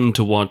is fun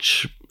to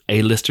watch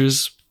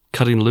A-listers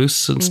cutting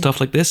loose and stuff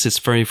like this. It's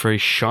very, very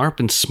sharp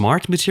and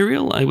smart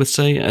material, I would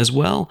say, as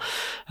well.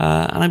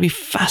 And I'd be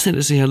fascinated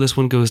to see how this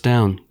one goes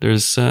down.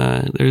 It's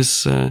a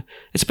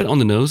bit on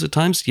the nose at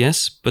times,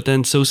 yes, but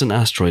then so's an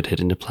asteroid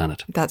hitting the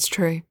planet. That's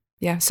true.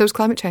 Yeah, so's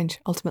climate change,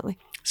 ultimately.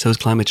 So is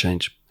climate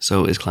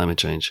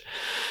change.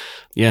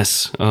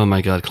 Yes. Oh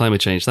my God.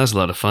 Climate change. That's a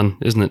lot of fun,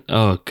 isn't it?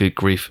 Oh, good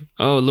grief.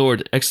 Oh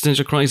Lord.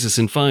 Existential crisis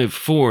in 5,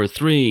 4,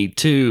 3,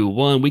 2,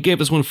 1. We gave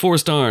this one 4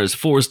 stars.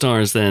 4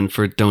 stars then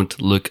for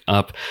Don't Look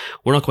Up.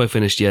 We're not quite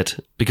finished yet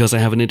because I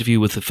have an interview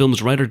with the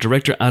film's writer,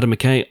 director, Adam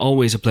McKay.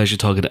 Always a pleasure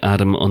talking to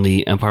Adam on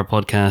the Empire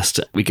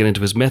podcast. We get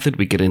into his method.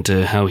 We get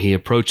into how he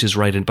approaches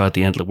writing about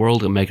the end of the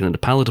world and making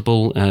it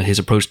palatable, his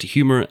approach to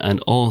humor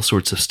and all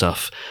sorts of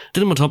stuff.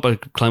 Didn't want to talk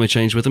about climate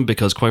change with him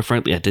because quite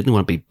frankly, I didn't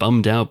want to be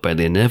bummed out by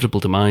the inevitable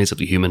demise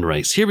of the human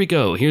race. Here we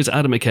go. Here's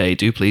Adam McKay.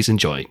 Do please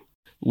enjoy.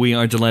 We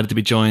are delighted to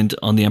be joined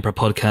on the Emperor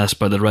podcast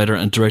by the writer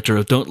and director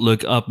of Don't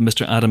Look Up,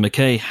 Mr. Adam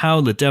McKay. How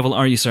the devil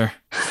are you, sir?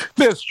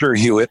 Mr.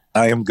 Hewitt,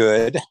 I am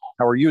good.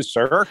 How are you,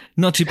 sir?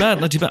 Not too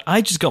bad, not too bad.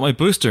 I just got my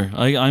booster.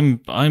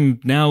 I'm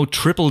now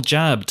triple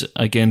jabbed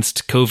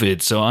against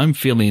COVID, so I'm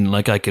feeling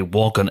like I could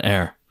walk on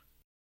air.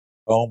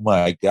 Oh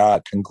my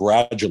God!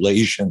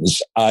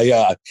 Congratulations!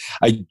 I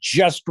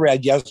just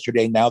read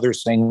yesterday. Now they're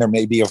saying there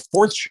may be a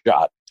 4th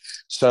shot.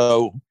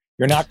 So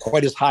you're not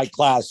quite as high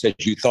class as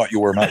you thought you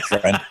were, my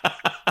friend.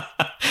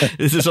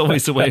 This is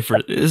always the way for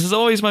it. This is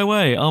always my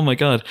way. Oh my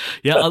God.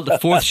 Yeah, the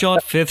 4th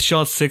shot, 5th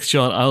shot, 6th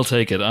shot. I'll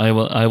take it. I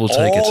will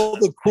take it. All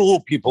the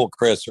cool people,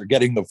 Chris, are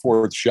getting the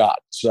 4th shot.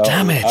 So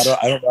damn it.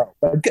 I don't know.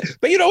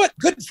 But you know what?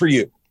 Good for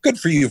you. Good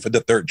for you for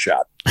the 3rd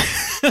shot.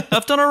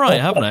 I've done all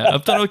right, haven't I?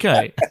 I've done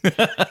okay.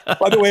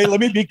 By the way, let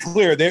me be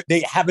clear.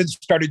 They haven't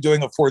started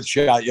doing a 4th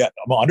shot yet.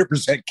 I'm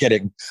 100%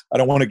 kidding. I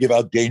don't want to give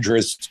out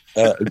dangerous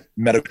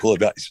medical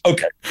advice.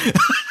 Okay.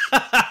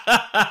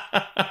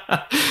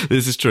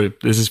 This is true.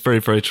 This is very,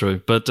 very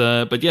true. But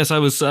yes, I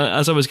was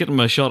as I was getting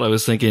my shot, I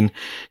was thinking,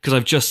 because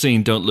I've just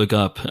seen Don't Look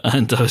Up,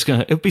 and I was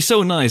going, it'd be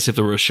so nice if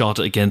there were a shot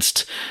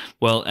against,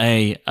 well,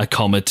 A, a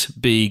comet,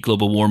 B,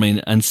 global warming,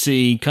 and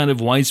C, kind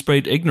of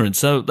widespread ignorance.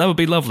 So that would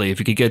be lovely if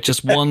you could get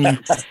just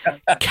one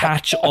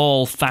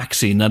catch-all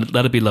vaccine.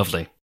 That'd be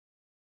lovely.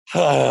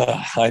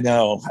 I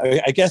know.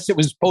 I guess it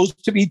was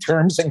supposed to be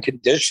terms and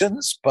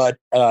conditions, but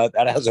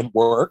that hasn't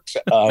worked.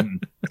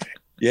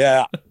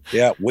 Yeah.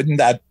 Wouldn't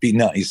that be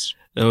nice?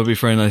 That would be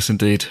very nice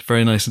indeed.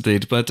 Very nice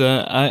indeed. But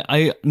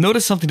I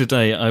noticed something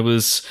today. I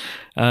was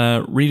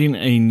reading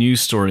a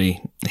news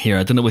story here.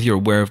 I don't know whether you're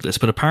aware of this,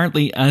 but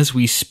apparently as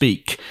we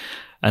speak,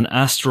 an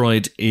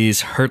asteroid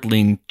is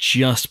hurtling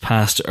just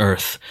past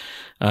Earth,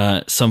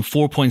 some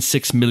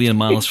 4.6 million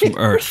miles from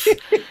Earth.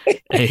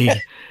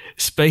 A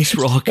space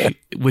rock,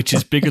 which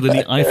is bigger than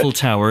the Eiffel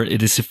Tower.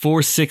 It is a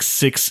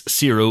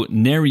 4660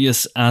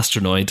 Nereus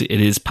asteroid. It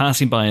is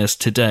passing by us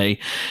today.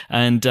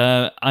 And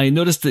I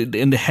noticed that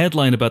in the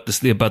headline about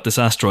this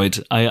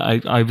asteroid,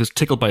 I was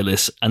tickled by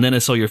this. And then I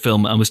saw your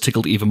film and was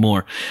tickled even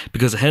more.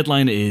 Because the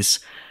headline is,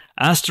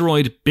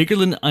 asteroid bigger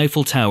than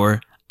Eiffel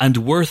Tower and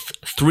worth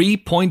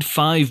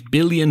 £3.5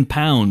 billion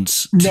to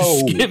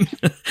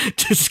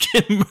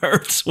skim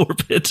Earth's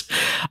orbit.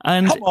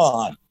 And come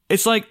on.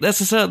 It's like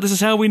this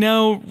is how we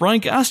now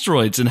rank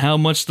asteroids and how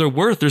much they're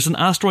worth. There's an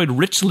asteroid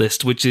rich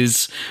list, which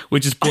is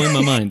blowing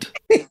my mind.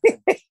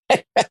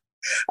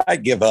 I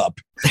give up.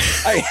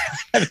 I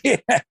mean,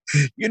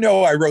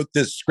 I wrote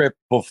this script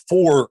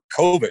before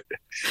COVID,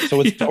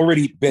 so it's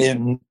already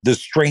been the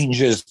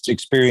strangest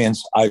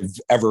experience I've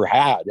ever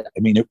had. I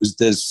mean, it was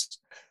this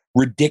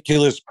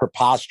ridiculous,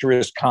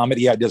 preposterous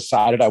comedy. I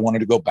decided I wanted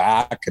to go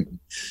back and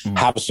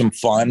have some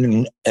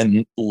fun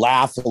and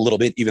laugh a little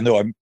bit, even though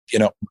I'm,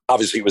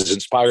 obviously it was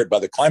inspired by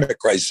the climate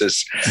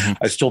crisis. Mm-hmm.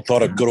 I still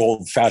thought a good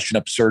old-fashioned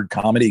absurd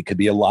comedy could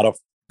be a lot of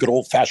good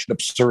old-fashioned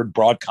absurd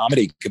broad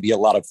comedy could be a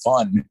lot of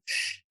fun.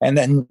 And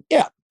then,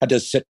 I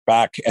just sit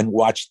back and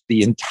watch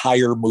the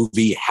entire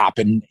movie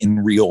happen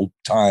in real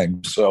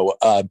time. So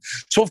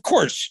of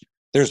course,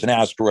 there's an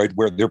asteroid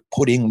where they're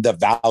putting the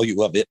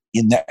value of it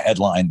in the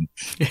headline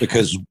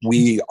because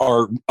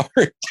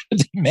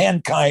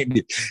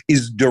mankind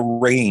is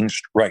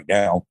deranged right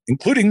now,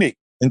 including me.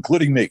 Are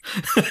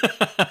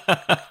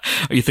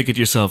you thinking to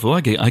yourself, I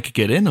could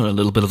get in on a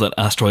little bit of that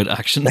asteroid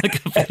action? That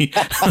could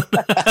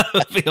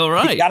be all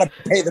right. You got to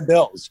pay the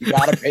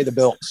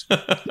bills.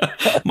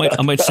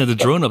 I might send a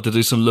drone up to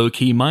do some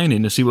low-key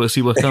mining to see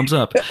what comes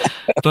up.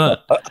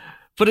 But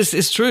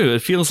it's true.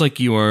 It feels like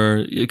you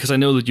are, because I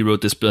know that you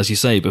wrote this, as you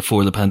say,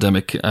 before the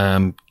pandemic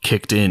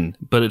kicked in,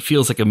 but it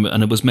feels like, and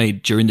it was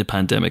made during the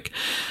pandemic.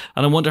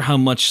 And I wonder how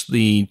much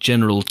the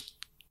general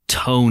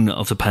tone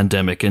of the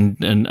pandemic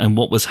and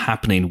what was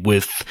happening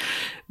with,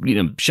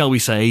 shall we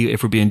say,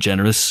 if we're being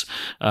generous,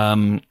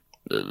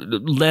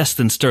 less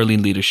than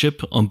sterling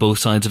leadership on both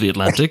sides of the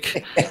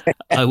Atlantic,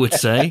 I would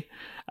say.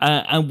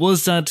 And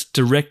was that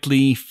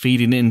directly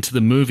feeding into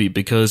the movie?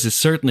 Because it's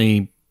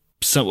certainly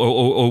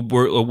or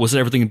was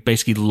everything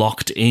basically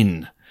locked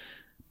in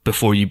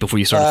before you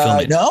started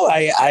filming? No,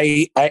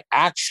 I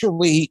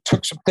actually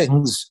took some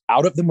things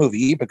out of the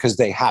movie because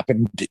they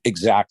happened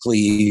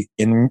exactly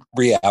in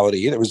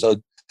reality. There was a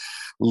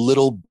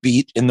little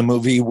beat in the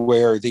movie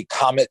where the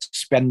comet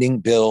spending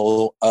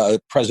bill,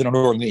 President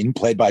Orlean,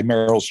 played by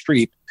Meryl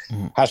Streep,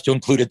 has to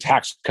include a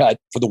tax cut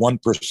for the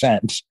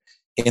 1%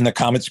 in the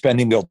comet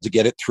spending bill to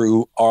get it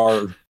through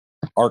our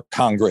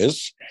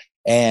Congress.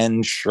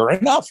 And sure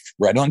enough,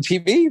 right on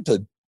TV,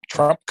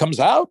 Trump comes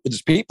out with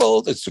his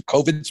people. It's a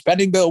COVID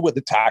spending bill with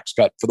a tax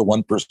cut for the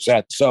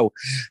 1%. So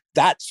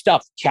that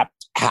stuff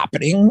kept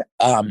happening.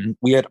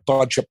 We had a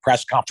bunch of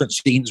press conference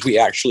scenes we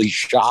actually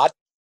shot.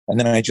 And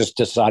then I just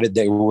decided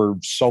they were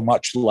so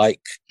much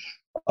like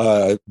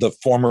the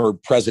former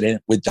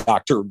president with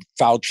Dr.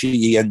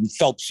 Fauci, and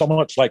felt so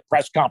much like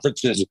press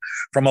conferences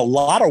from a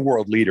lot of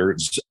world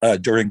leaders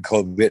during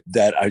COVID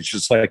that I was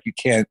just like, you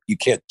can't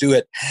do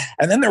it.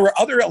 And then there were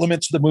other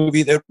elements of the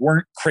movie that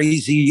weren't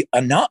crazy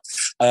enough.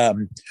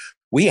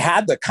 We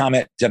had the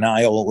comment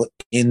denial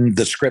in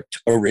the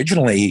script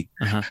originally.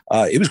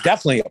 It was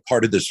definitely a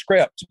part of the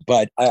script,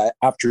 but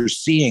after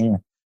seeing,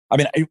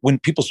 when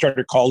people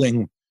started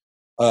calling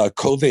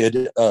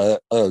COVID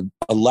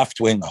a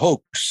left-wing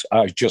hoax,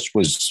 I just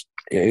was,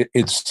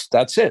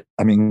 that's it.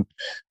 I mean,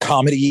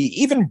 comedy,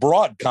 even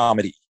broad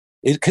comedy,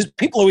 because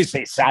people always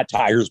say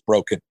satire is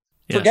broken.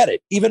 Yeah. Forget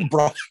it. Even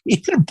broad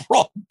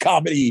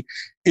comedy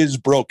is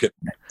broken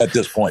at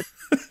this point.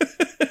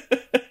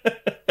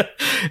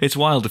 It's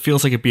wild. It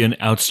feels like it'd being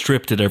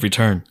outstripped at every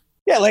turn.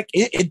 Yeah, like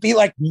it'd be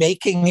like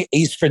making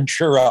Ace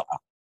Ventura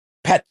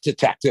Pet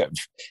Detective.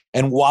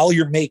 And while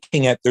you're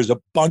making it, there's a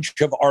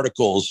bunch of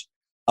articles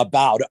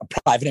about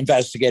a private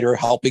investigator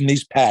helping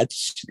these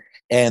pets.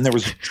 And there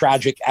was a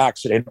tragic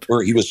accident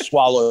where he was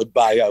swallowed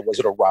by, was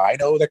it a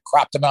rhino that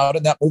cropped him out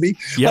in that movie?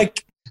 Yep.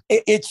 Like,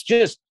 it's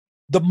just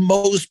the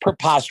most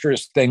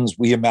preposterous things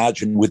we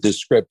imagined with this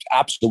script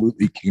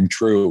absolutely came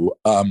true.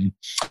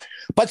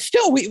 But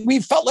still, we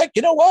felt like,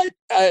 you know what?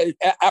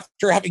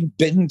 After having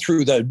been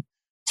through the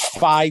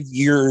 5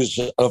 years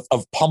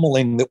of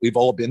pummeling that we've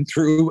all been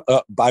through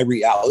by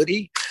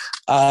reality,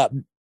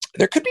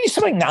 there could be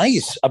something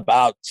nice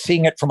about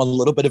seeing it from a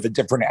little bit of a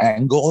different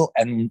angle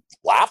and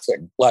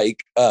laughing.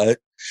 Like,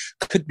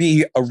 could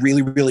be a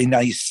really, really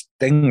nice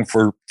thing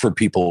for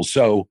people.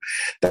 So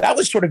that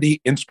was sort of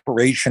the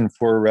inspiration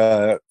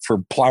for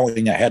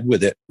plowing ahead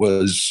with it.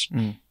 Was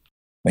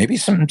maybe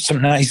some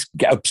nice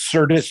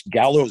absurdist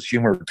gallows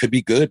humor could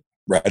be good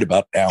right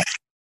about now.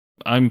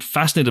 I'm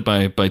fascinated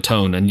by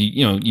tone, and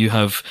you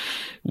have,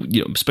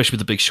 especially with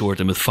The Big Short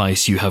and with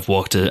Vice, you have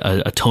walked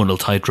a tonal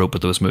tightrope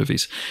with those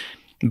movies.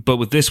 But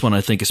with this one,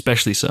 I think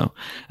especially so.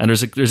 And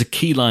there's a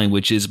key line,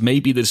 which is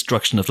maybe the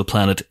destruction of the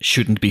planet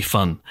shouldn't be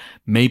fun.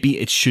 Maybe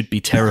it should be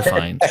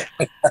terrifying.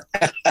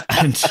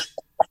 and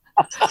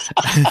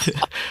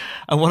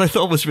what I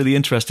thought was really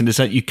interesting is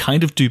that you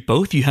kind of do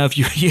both. You have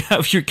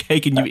your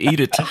cake and you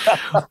eat it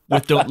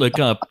with Don't Look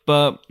Up.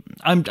 But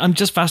I'm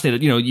just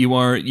fascinated. You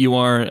are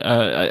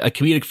a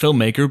comedic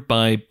filmmaker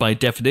by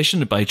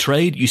definition, by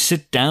trade. You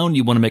sit down,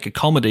 you want to make a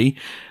comedy,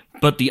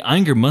 but the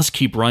anger must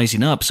keep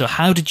rising up. So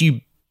how did you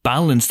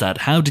balance that?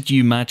 How did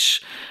you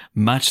match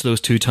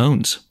those two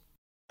tones?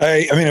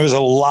 I mean, it was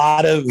a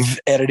lot of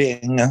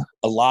editing,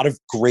 a lot of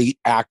great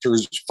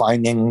actors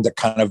finding the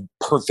kind of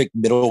perfect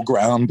middle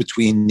ground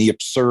between the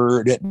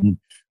absurd and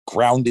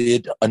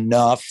grounded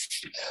enough.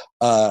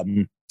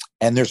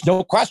 And there's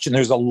no question,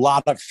 there's a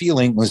lot of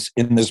feelings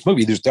in this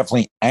movie. There's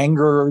definitely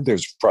anger,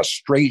 there's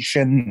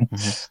frustration,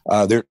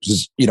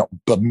 there's,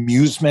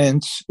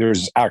 bemusement,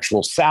 there's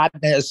actual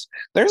sadness.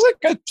 There's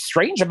like a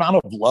strange amount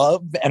of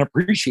love and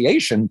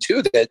appreciation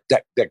too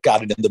that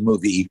got into the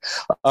movie.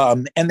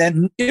 And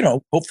then,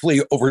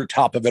 hopefully over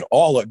top of it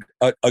all,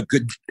 a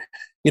good,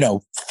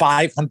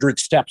 500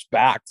 steps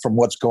back from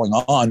what's going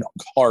on,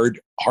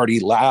 hearty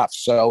laugh.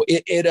 So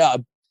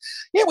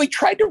we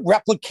tried to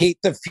replicate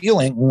the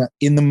feeling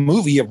in the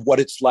movie of what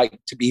it's like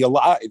to be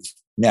alive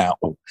now,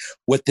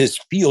 what this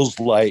feels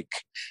like.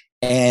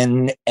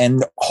 And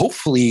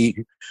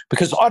hopefully,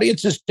 because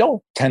audiences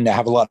don't tend to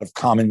have a lot of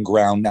common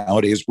ground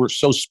nowadays, we're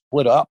so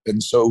split up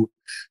and so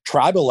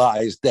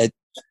tribalized that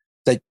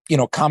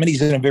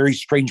comedy's in a very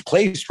strange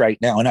place right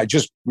now. And I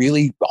just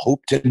really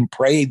hoped and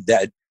prayed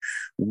that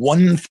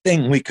one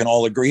thing we can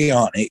all agree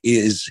on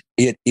is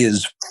it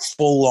is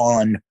full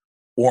on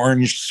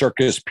orange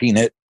circus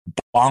peanut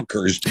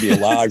bonkers to be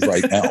alive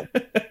right now.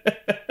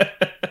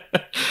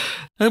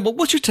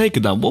 What's your take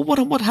on that?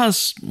 What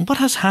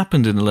has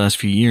happened in the last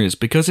few years?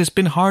 Because it's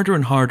been harder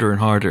and harder and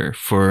harder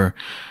for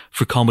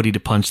comedy to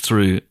punch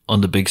through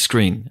on the big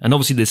screen. And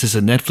obviously this is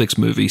a Netflix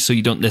movie, so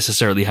you don't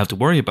necessarily have to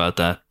worry about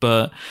that.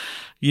 But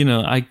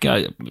I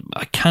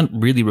can't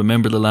really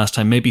remember the last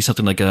time. Maybe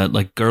something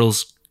like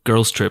Girls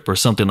Trip or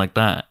something like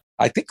that.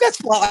 I think that's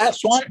the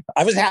last one.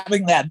 I was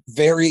having that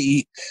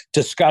very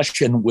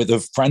discussion with a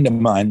friend of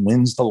mine.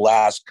 When's the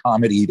last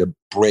comedy to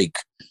break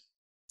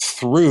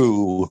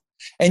through?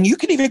 And you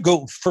can even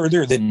go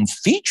further than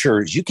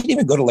features. You can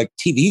even go to like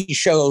TV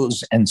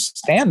shows and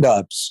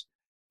stand-ups.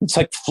 It's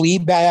like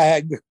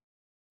Fleabag,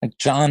 like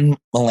John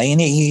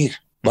Mulaney.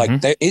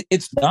 Like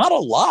it's not a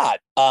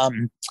lot. I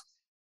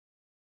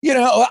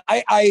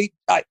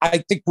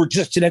think we're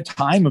just in a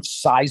time of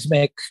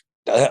seismic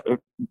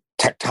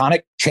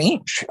tectonic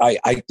change.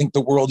 I think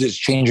the world is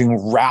changing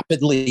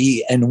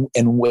rapidly in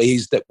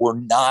ways that we're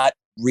not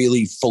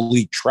really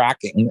fully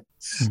tracking,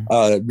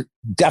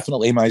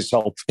 definitely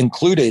myself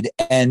included.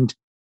 And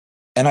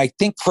And I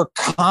think for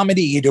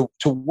comedy to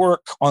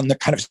work on the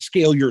kind of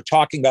scale you're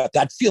talking about,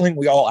 that feeling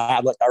we all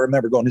had, like I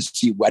remember going to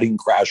see Wedding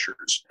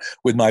Crashers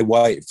with my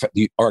wife at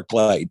the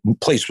ArcLight, and the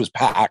place was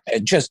packed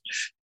and just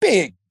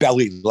big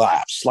belly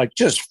laughs, like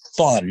just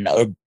fun,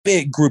 a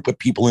big group of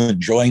people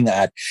enjoying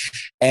that.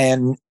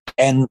 And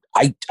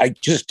I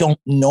just don't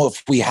know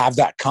if we have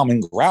that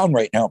common ground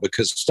right now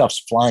because stuff's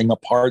flying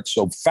apart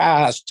so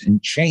fast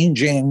and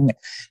changing.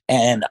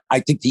 And I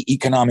think the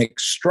economic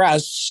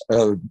stress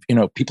of,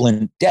 people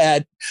in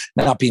debt,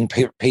 not being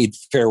paid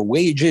fair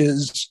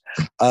wages.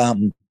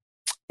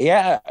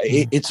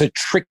 It's a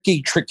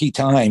tricky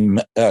time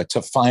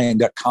to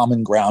find a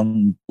common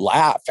ground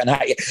laugh. And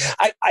I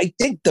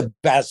think the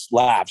best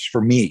laughs for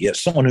me, as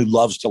someone who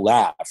loves to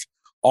laugh,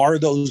 are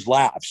those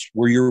laughs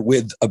where you're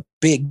with a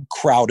big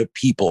crowd of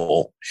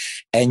people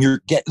and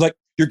you're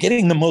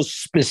getting the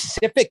most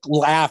specific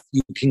laugh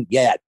you can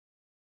get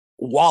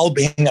while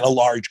being in a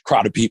large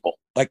crowd of people.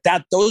 Like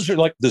that, those are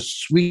like the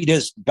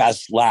sweetest,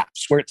 best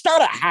laughs, where it's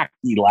not a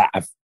hacky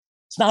laugh.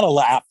 It's not a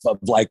laugh of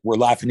like, we're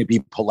laughing to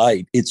be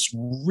polite. It's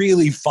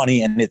really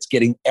funny and it's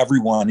getting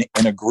everyone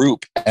in a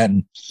group.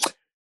 And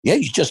yeah,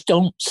 you just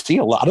don't see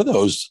a lot of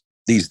those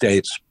these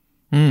days.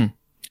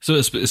 So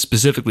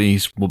specifically,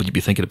 what would you be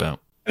thinking about?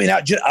 I mean,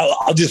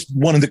 I'll just,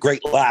 one of the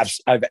great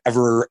laughs I've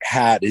ever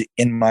had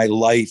in my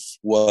life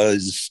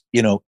was,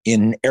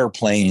 in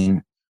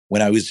Airplane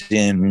when I was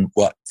in,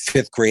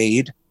 5th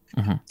grade.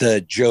 Mm-hmm.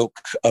 The joke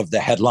of the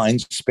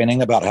headlines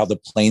spinning about how the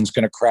plane's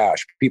going to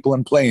crash. People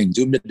in plane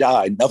doomed to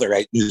die. Another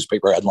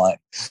newspaper headline.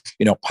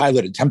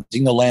 Pilot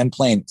attempting to land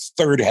plane.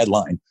 Third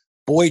headline.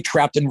 Boy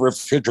trapped in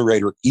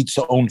refrigerator eats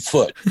own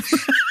foot.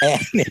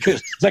 And it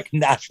was like a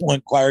National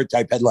Enquirer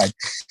type headline.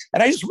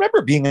 And I just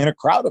remember being in a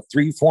crowd of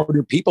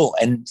 300-400 people,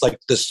 and like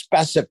the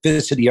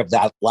specificity of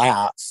that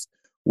laugh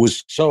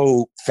was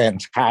so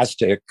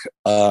fantastic.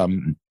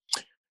 And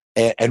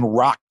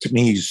rocked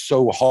me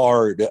so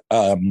hard.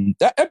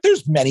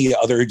 There's many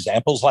other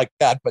examples like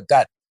that, but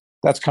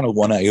that's kind of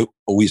one I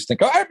always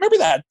think of. I remember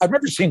that. I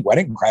remember seeing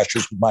Wedding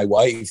Crashers with my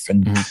wife,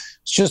 and it's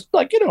just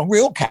like,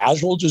 real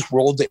casual, just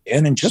rolled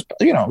in and just,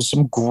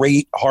 some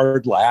great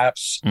hard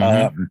laughs.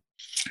 There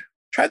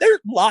are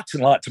lots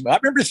and lots of, I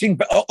remember seeing,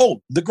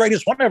 the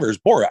greatest one ever is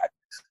Borat.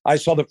 I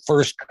saw the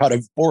first cut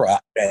of Borat,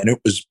 and it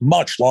was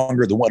much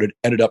longer than what it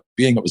ended up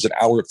being. It was an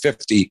hour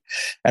 50.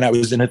 And I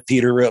was in a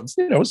theater of,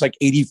 it was like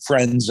 80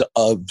 friends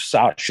of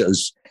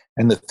Sasha's.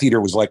 And the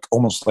theater was like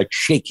almost like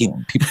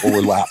shaking. People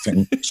were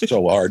laughing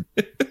so hard.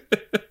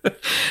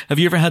 Have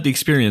you ever had the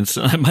experience?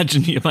 I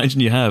imagine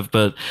you have,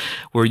 but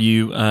where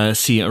you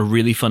see a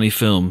really funny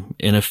film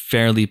in a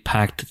fairly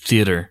packed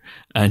theater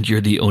and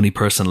you're the only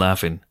person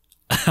laughing?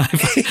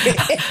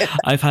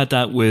 I've had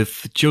that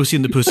with Josie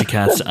and the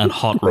Pussycats and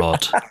Hot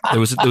Rod.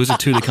 Those are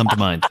two that come to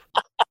mind.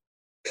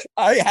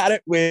 I had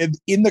it with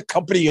In the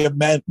Company of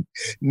Men,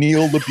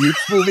 Neil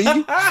LaBute's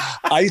movie.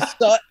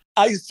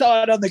 I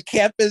saw it on the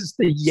campus,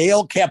 the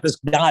Yale campus,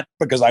 not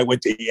because I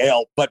went to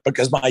Yale, but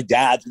because my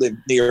dad lived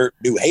near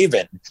New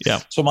Haven.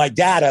 Yeah. So my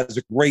dad has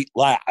a great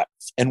laugh,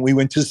 and we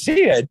went to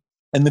see it,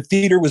 and the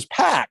theater was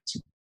packed.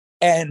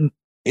 And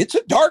it's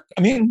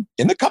In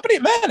the Company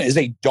of Men is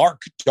a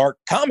dark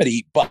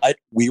comedy, but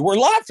we were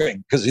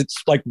laughing because it's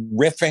like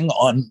riffing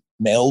on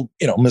male,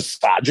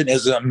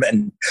 misogynism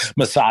and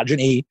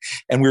misogyny.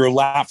 And we were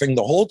laughing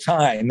the whole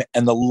time,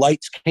 and the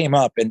lights came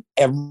up and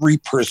every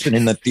person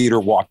in the theater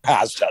walked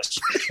past us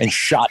and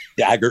shot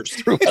daggers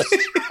through us.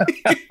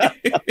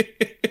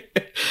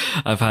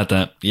 I've had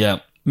that. Yeah.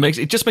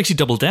 It just makes you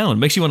double down. It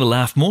makes you want to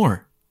laugh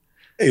more.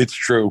 It's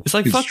true. It's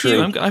like, fuck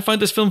you. I find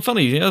this film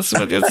funny. Yes,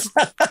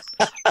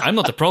 I'm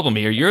not the problem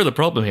here. You're the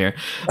problem here.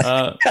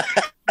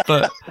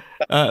 But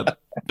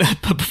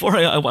before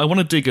I want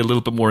to dig a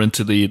little bit more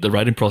into the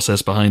writing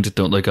process behind it,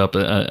 Don't Look Up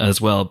as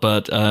well.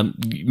 But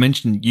you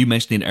mentioned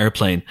in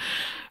Airplane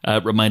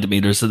reminded me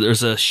there's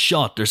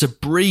a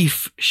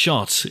brief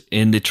shot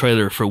in the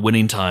trailer for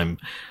Winning Time,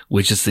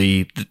 which is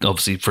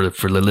obviously for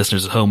the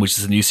listeners at home, which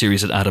is a new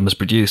series that Adam has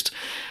produced.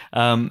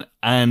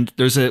 And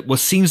there's what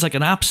seems like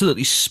an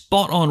absolutely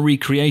spot on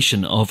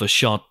recreation of a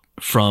shot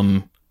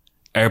from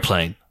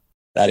Airplane.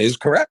 That is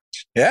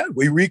correct. Yeah,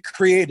 we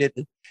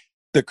recreated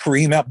the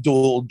Kareem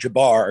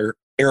Abdul-Jabbar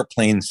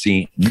airplane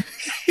scene,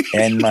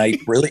 and my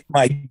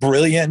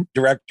brilliant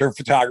director of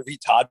photography,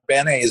 Todd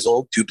Van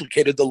Hazel,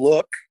 duplicated the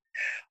look.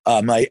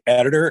 My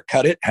editor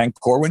cut it, Hank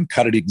Corwin,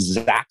 cut it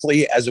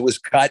exactly as it was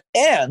cut,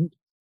 and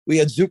we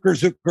had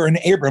Zucker and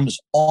Abrams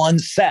on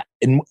set.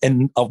 And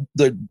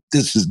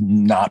this is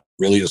not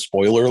really a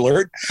spoiler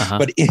alert,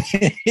 but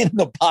in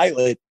the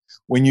pilot,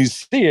 when you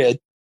see it,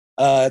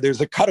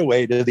 there's a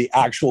cutaway to the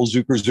actual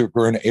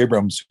Zucker and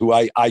Abrams, who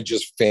I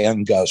just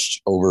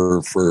fan-gushed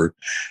over for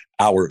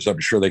hours. I'm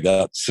sure they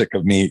got sick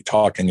of me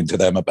talking to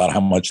them about how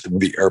much the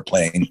movie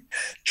Airplane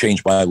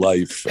changed my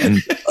life.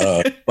 And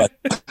but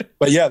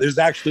yeah, there's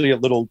actually a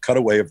little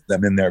cutaway of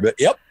them in there. But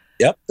yep,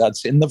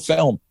 that's in the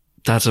film.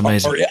 That's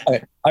amazing.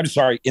 I'm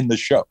sorry, in the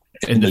show.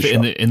 in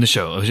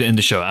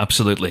the show,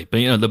 absolutely. But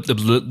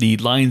the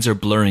lines are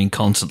blurring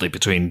constantly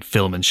between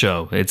film and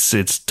show. It's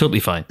totally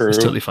fine. It's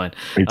totally fine.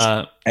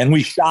 And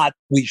we shot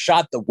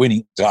the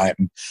winning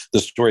time, the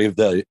story of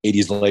the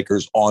 '80s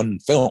Lakers, on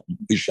film.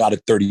 We shot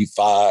at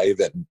 35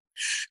 and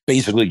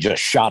basically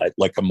just shot it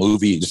like a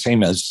movie, the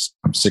same as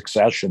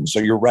Succession. So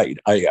you're right.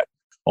 I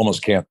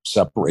almost can't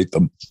separate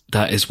them.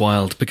 That is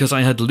wild, because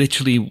I had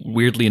literally,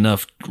 weirdly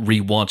enough,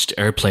 rewatched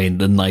Airplane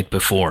the night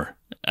before,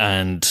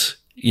 and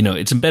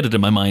it's embedded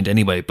in my mind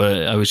anyway.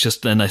 But I was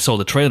just, then I saw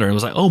the trailer and I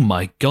was like, oh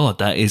my god,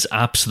 that is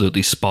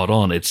absolutely spot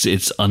on.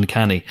 It's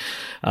uncanny.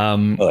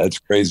 That's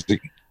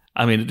crazy.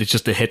 I mean, it's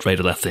just the hit rate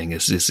of that thing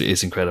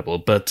is incredible.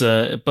 But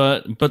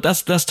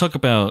let's talk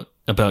about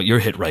your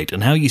hit rate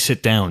and how you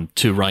sit down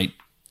to write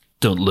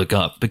Don't Look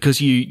Up,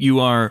 because you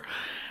are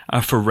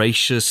a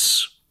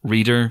voracious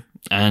reader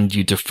and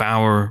you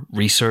devour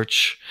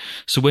research.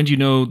 So when do you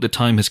know the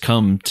time has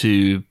come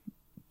to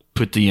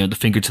put the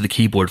finger to the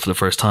keyboard for the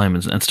first time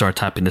and start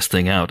tapping this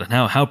thing out? And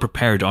how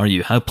prepared are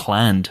you? How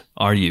planned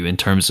are you in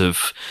terms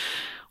of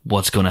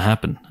what's going to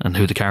happen and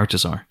who the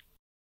characters are?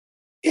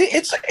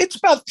 It's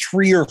about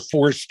 3 or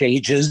 4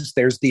 stages.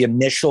 There's the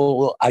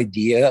initial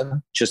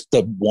idea, just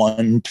the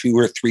 1, 2,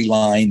 or 3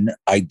 line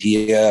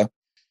idea.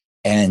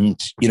 And,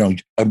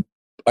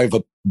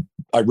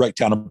 I write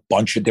down a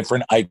bunch of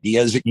different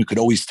ideas, and you could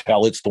always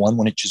tell it's the one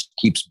when it just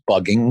keeps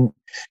bugging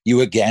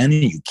you again,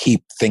 and you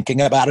keep thinking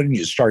about it and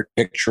you start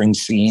picturing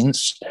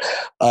scenes.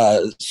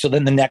 So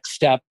then the next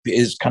step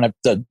is kind of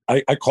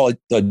I call it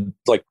the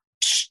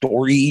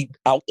story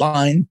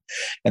outline,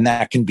 and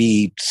that can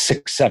be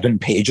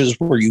 6-7 pages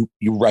where you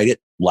write it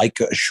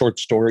like a short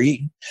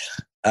story.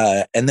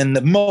 And then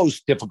the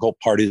most difficult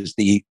part is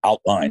the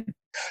outline,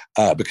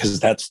 because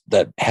that's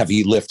that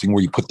heavy lifting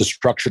where you put the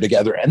structure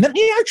together. And then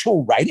the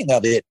actual writing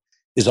of it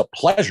is a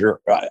pleasure.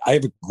 I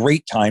have a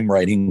great time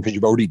writing because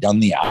you've already done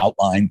the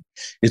outline.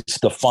 It's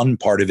the fun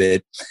part of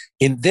it.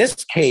 In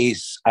this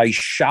case, I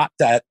shot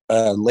that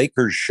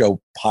Lakers show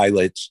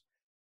pilot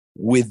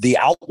with the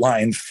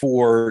outline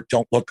for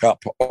Don't Look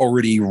Up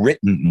already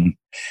written.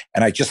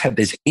 And I just had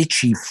this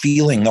itchy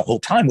feeling the whole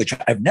time, which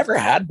I've never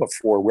had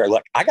before, where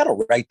I got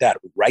to write that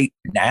right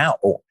now.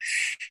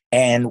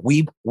 And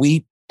we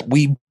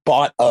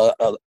bought a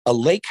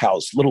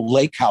little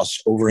lake house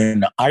over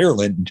in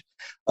Ireland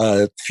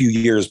a few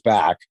years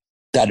back.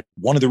 That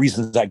one of the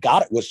reasons I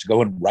got it was to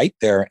go and write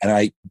there.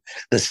 And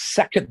the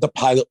second the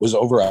pilot was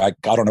over, I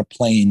got on a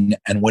plane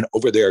and went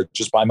over there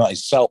just by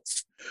myself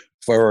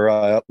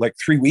for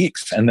 3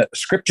 weeks, and the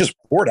script just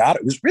poured out.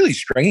 It was really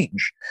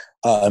strange,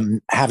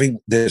 having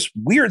this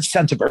weird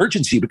sense of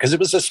urgency because it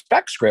was a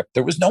spec script.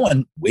 There was no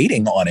one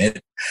waiting on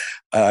it.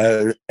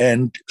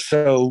 And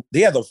so,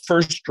 the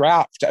first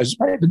draft has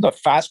probably been the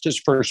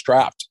fastest first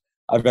draft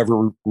I've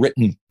ever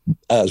written. It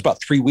was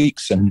about 3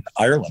 weeks in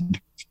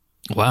Ireland.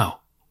 Wow.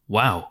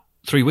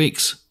 3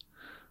 weeks.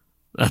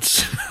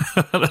 That's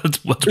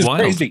what's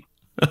wild. Crazy.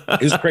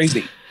 It was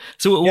crazy.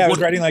 So I was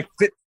writing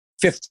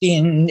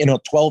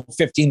 12,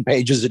 15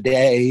 pages a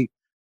day,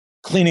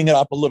 cleaning it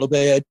up a little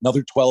bit,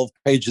 another 12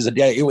 pages a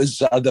day. It was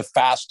the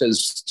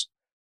fastest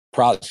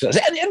process.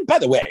 And by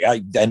the way,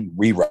 I then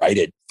rewrite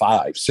it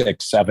 5,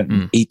 6,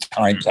 7, 8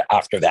 times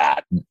after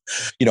that. And,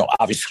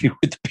 obviously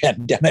with the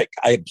pandemic,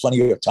 I had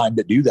plenty of time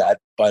to do that.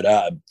 But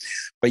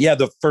yeah,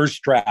 the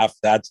first draft,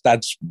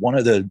 that's one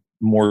of the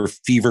more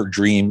fever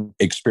dream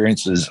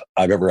experiences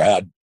I've ever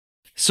had.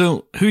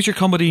 So, who's your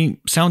comedy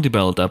sounding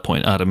bell at that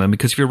point, Adam? And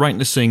because if you're writing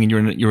this thing and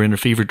you're in a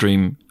fever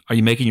dream, are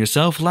you making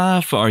yourself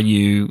laugh? Are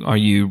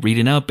you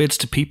reading out bits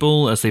to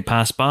people as they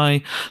pass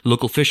by?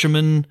 Local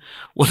fishermen?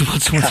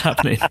 What's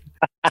happening?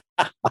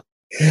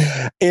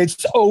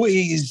 It's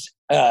always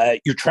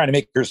you're trying to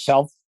make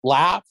yourself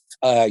laugh.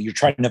 You're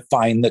trying to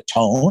find the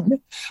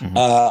tone.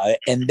 Mm-hmm.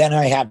 And then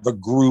I have a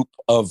group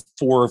of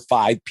 4 or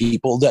 5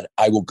 people that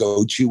I will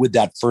go to with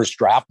that first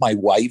draft. My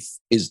wife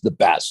is the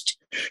best.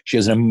 She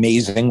has an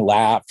amazing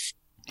laugh.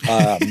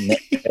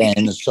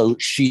 And so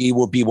she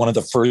will be one of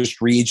the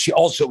first reads. She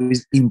also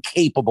is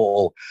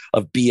incapable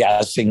of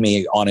BSing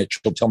me on it.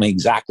 She'll tell me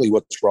exactly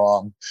what's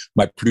wrong.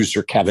 My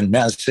producer, Kevin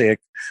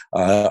Messick,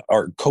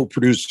 our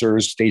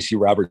co-producers, Stacey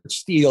Robert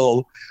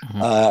Steele,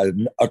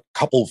 a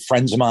couple of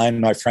friends of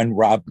mine, my friend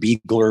Rob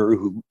Beegler,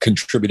 who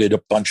contributed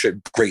a bunch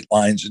of great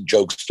lines and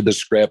jokes to the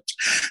script.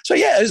 So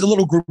yeah, there's a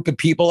little group of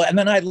people. And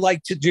then I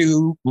like to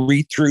do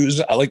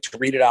read-throughs. I like to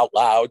read it out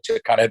loud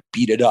to kind of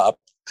beat it up.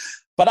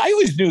 But I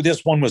always knew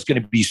this one was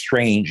going to be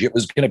strange. It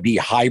was going to be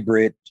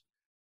hybrid,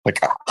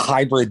 like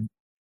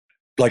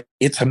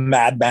it's a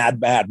mad, mad,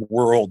 mad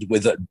world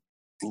with a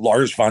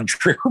Lars von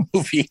Trier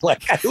movie.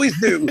 I always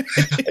knew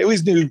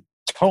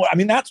tone. I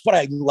mean, that's what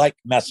I like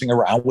messing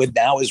around with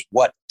now is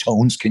what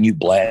tones can you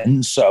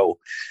blend. So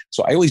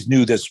I always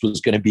knew this was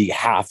going to be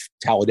half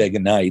Talladega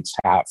Nights,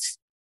 half,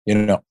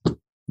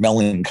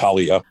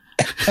 Melancholia.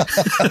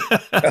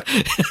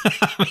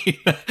 I mean,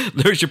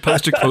 there's your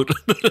poster quote.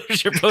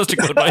 There's your poster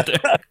quote right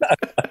there.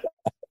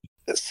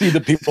 see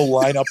the people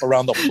line up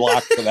around the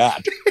block for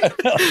that.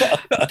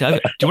 Do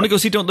you want to go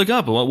see Don't Look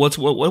Up? What's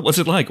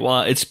it like?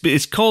 Well, it's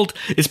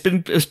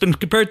been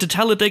compared to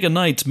Talladega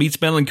Nights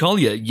meets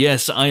Melancholia.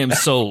 Yes, I am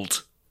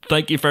sold.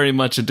 Thank you very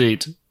much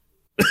indeed.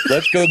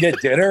 Let's go get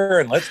dinner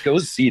and let's go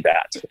see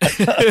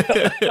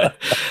that.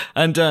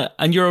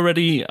 And you're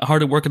already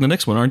hard at work on the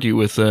next one, aren't you?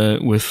 With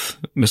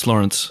Miss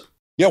Lawrence.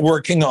 Yeah,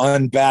 working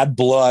on Bad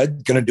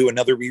Blood, going to do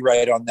another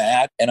rewrite on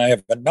that. And I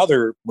have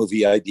another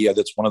movie idea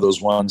that's one of those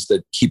ones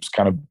that keeps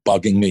kind of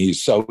bugging me.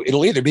 So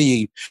it'll either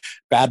be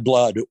Bad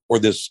Blood or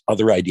this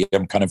other idea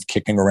I'm kind of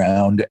kicking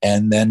around.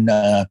 And then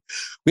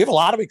we have a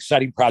lot of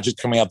exciting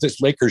projects coming out.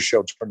 This Lakers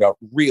show turned out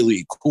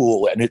really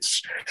cool. And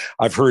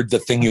I've heard the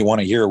thing you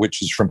want to hear,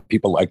 which is from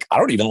people like, I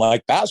don't even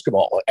like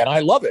basketball and I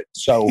love it.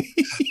 So,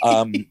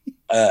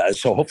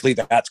 so hopefully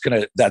that's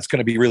going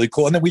to be really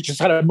cool. And then we just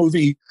had a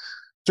movie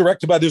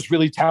directed by this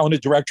really talented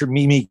director,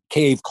 Mimi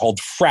Cave, called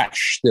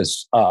Fresh,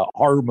 this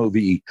horror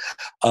movie,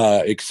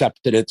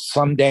 accepted at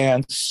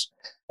Sundance.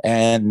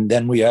 And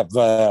then we have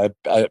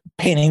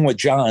Painting with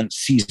John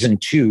season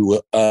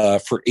 2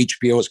 for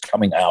HBO is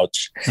coming out.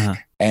 Uh-huh.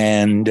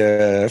 And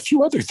a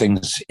few other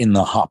things in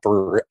the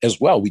hopper as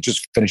well. We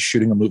just finished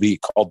shooting a movie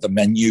called The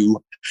Menu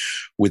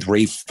with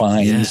Ralph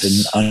Fiennes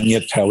and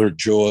Anya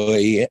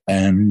Taylor-Joy,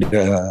 and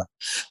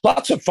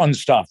lots of fun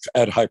stuff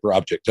at Hyper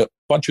Object. A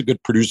bunch of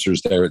good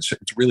producers there. It's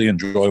really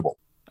enjoyable.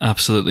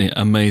 Absolutely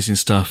amazing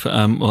stuff.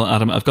 Well,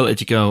 Adam, I've got to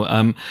let you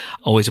go.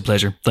 Always a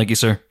pleasure. Thank you,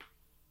 sir.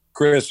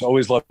 Chris,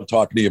 always love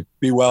talking to you.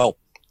 Be well.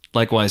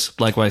 Likewise.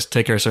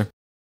 Take care, sir.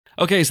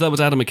 Okay, so that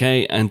was Adam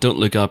McKay, and Don't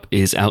Look Up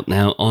is out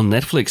now on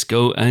Netflix.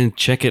 Go and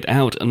check it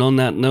out. And on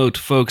that note,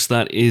 folks,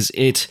 that is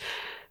it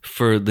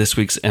for this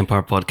week's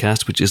Empire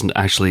Podcast, which isn't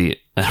actually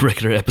a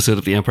regular episode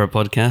of the Empire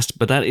Podcast,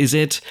 but that is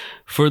it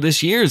for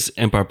this year's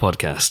Empire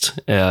Podcast.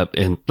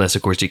 Unless,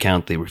 of course, you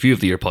count the Review of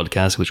the Year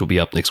podcast, which will be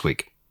up next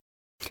week.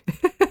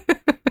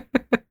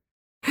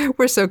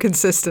 We're so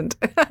consistent.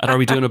 And are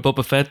we doing a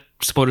Boba Fett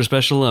spoiler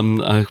special?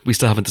 We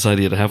still haven't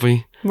decided yet, have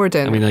we? We're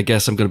doing. I mean, I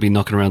guess I'm going to be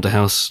knocking around the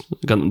house.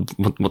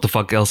 What the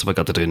fuck else have I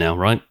got to do now,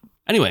 right?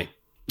 Anyway,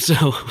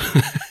 so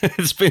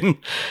it's been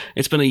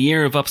a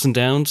year of ups and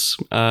downs.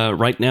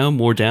 Right now,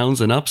 more downs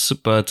than ups,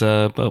 but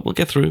we'll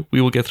get through.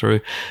 We will get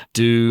through.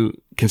 Do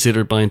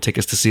consider buying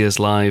tickets to see us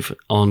live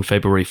on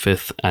February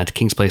 5th at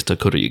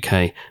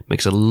kingsplace.co.uk.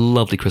 Makes a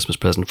lovely Christmas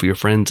present for your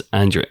friends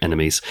and your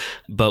enemies.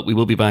 But we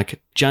will be back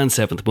Jan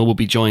 7th, where we'll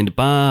be joined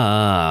by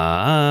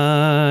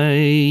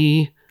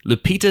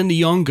Lupita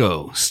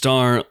Nyong'o,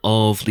 star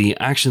of the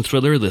action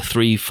thriller The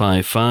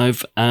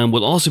 355, and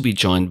we'll also be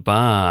joined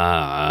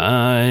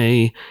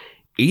by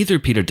either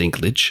Peter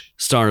Dinklage,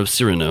 star of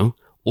Cyrano,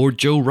 or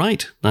Joe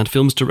Wright, that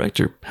film's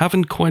director.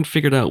 Haven't quite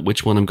figured out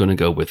which one I'm going to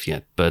go with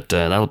yet, but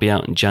that'll be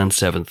out on Jan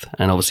 7th,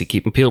 and obviously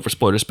keep an peeled for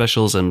spoiler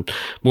specials and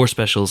more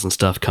specials and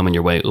stuff coming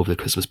your way over the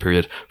Christmas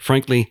period.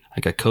 Frankly,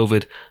 I got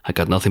COVID, I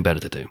got nothing better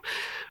to do.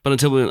 But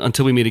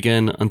until we meet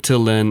again,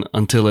 until then,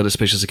 until that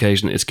auspicious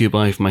occasion, it's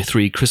goodbye from my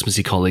 3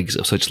 Christmassy colleagues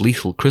of such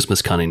lethal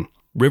Christmas cunning.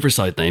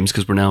 Riverside names,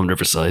 because we're now in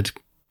Riverside,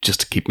 just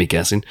to keep me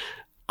guessing.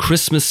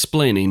 Christmas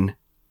splaining,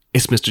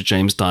 it's Mr.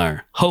 James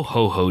Dyer. Ho,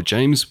 ho, ho,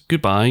 James.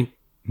 Goodbye.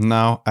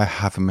 Now I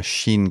have a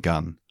machine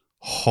gun.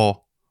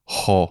 Ho,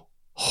 ho,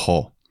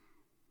 ho.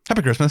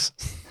 Happy Christmas.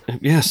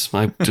 Yes,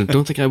 I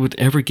don't think I would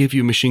ever give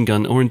you a machine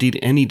gun or indeed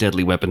any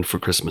deadly weapon for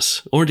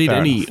Christmas or indeed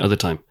any other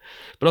time.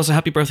 But also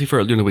happy birthday for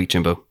earlier in the week,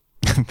 Jimbo.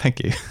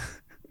 Thank you.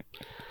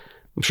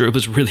 I'm sure it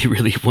was a really,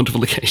 really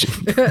wonderful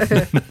occasion.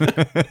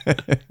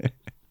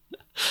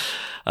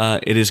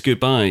 It is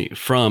goodbye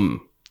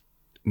from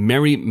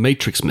Merry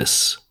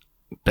Matrixmas,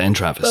 Ben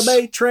Travis. The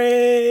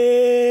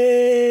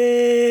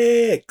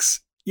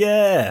Matrix!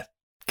 Yeah.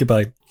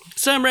 Goodbye.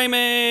 Sam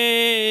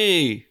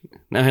Raimi!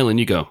 Now, Helen,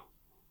 you go.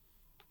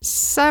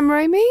 Sam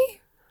Raimi?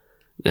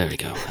 There we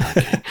go.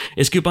 Okay.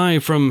 It's goodbye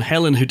from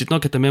Helen, who did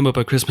not get the memo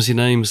about Christmassy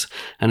names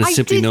and is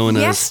simply known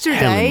as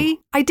Helen.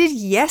 I did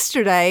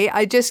yesterday.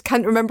 I just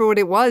can't remember what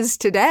it was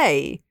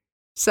today.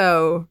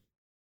 So,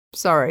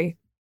 sorry.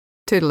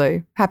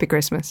 Toodaloo. Happy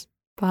Christmas.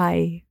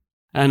 Bye.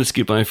 And it's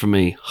goodbye from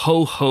me.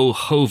 Ho, ho,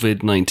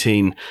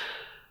 COVID-19.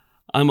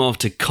 I'm off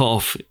to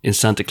cough in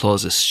Santa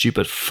Claus's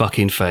stupid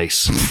fucking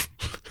face.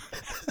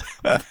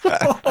 Thanks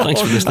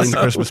for listening. That's the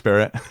Christmas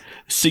spirit.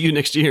 See you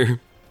next year.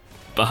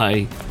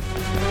 Bye.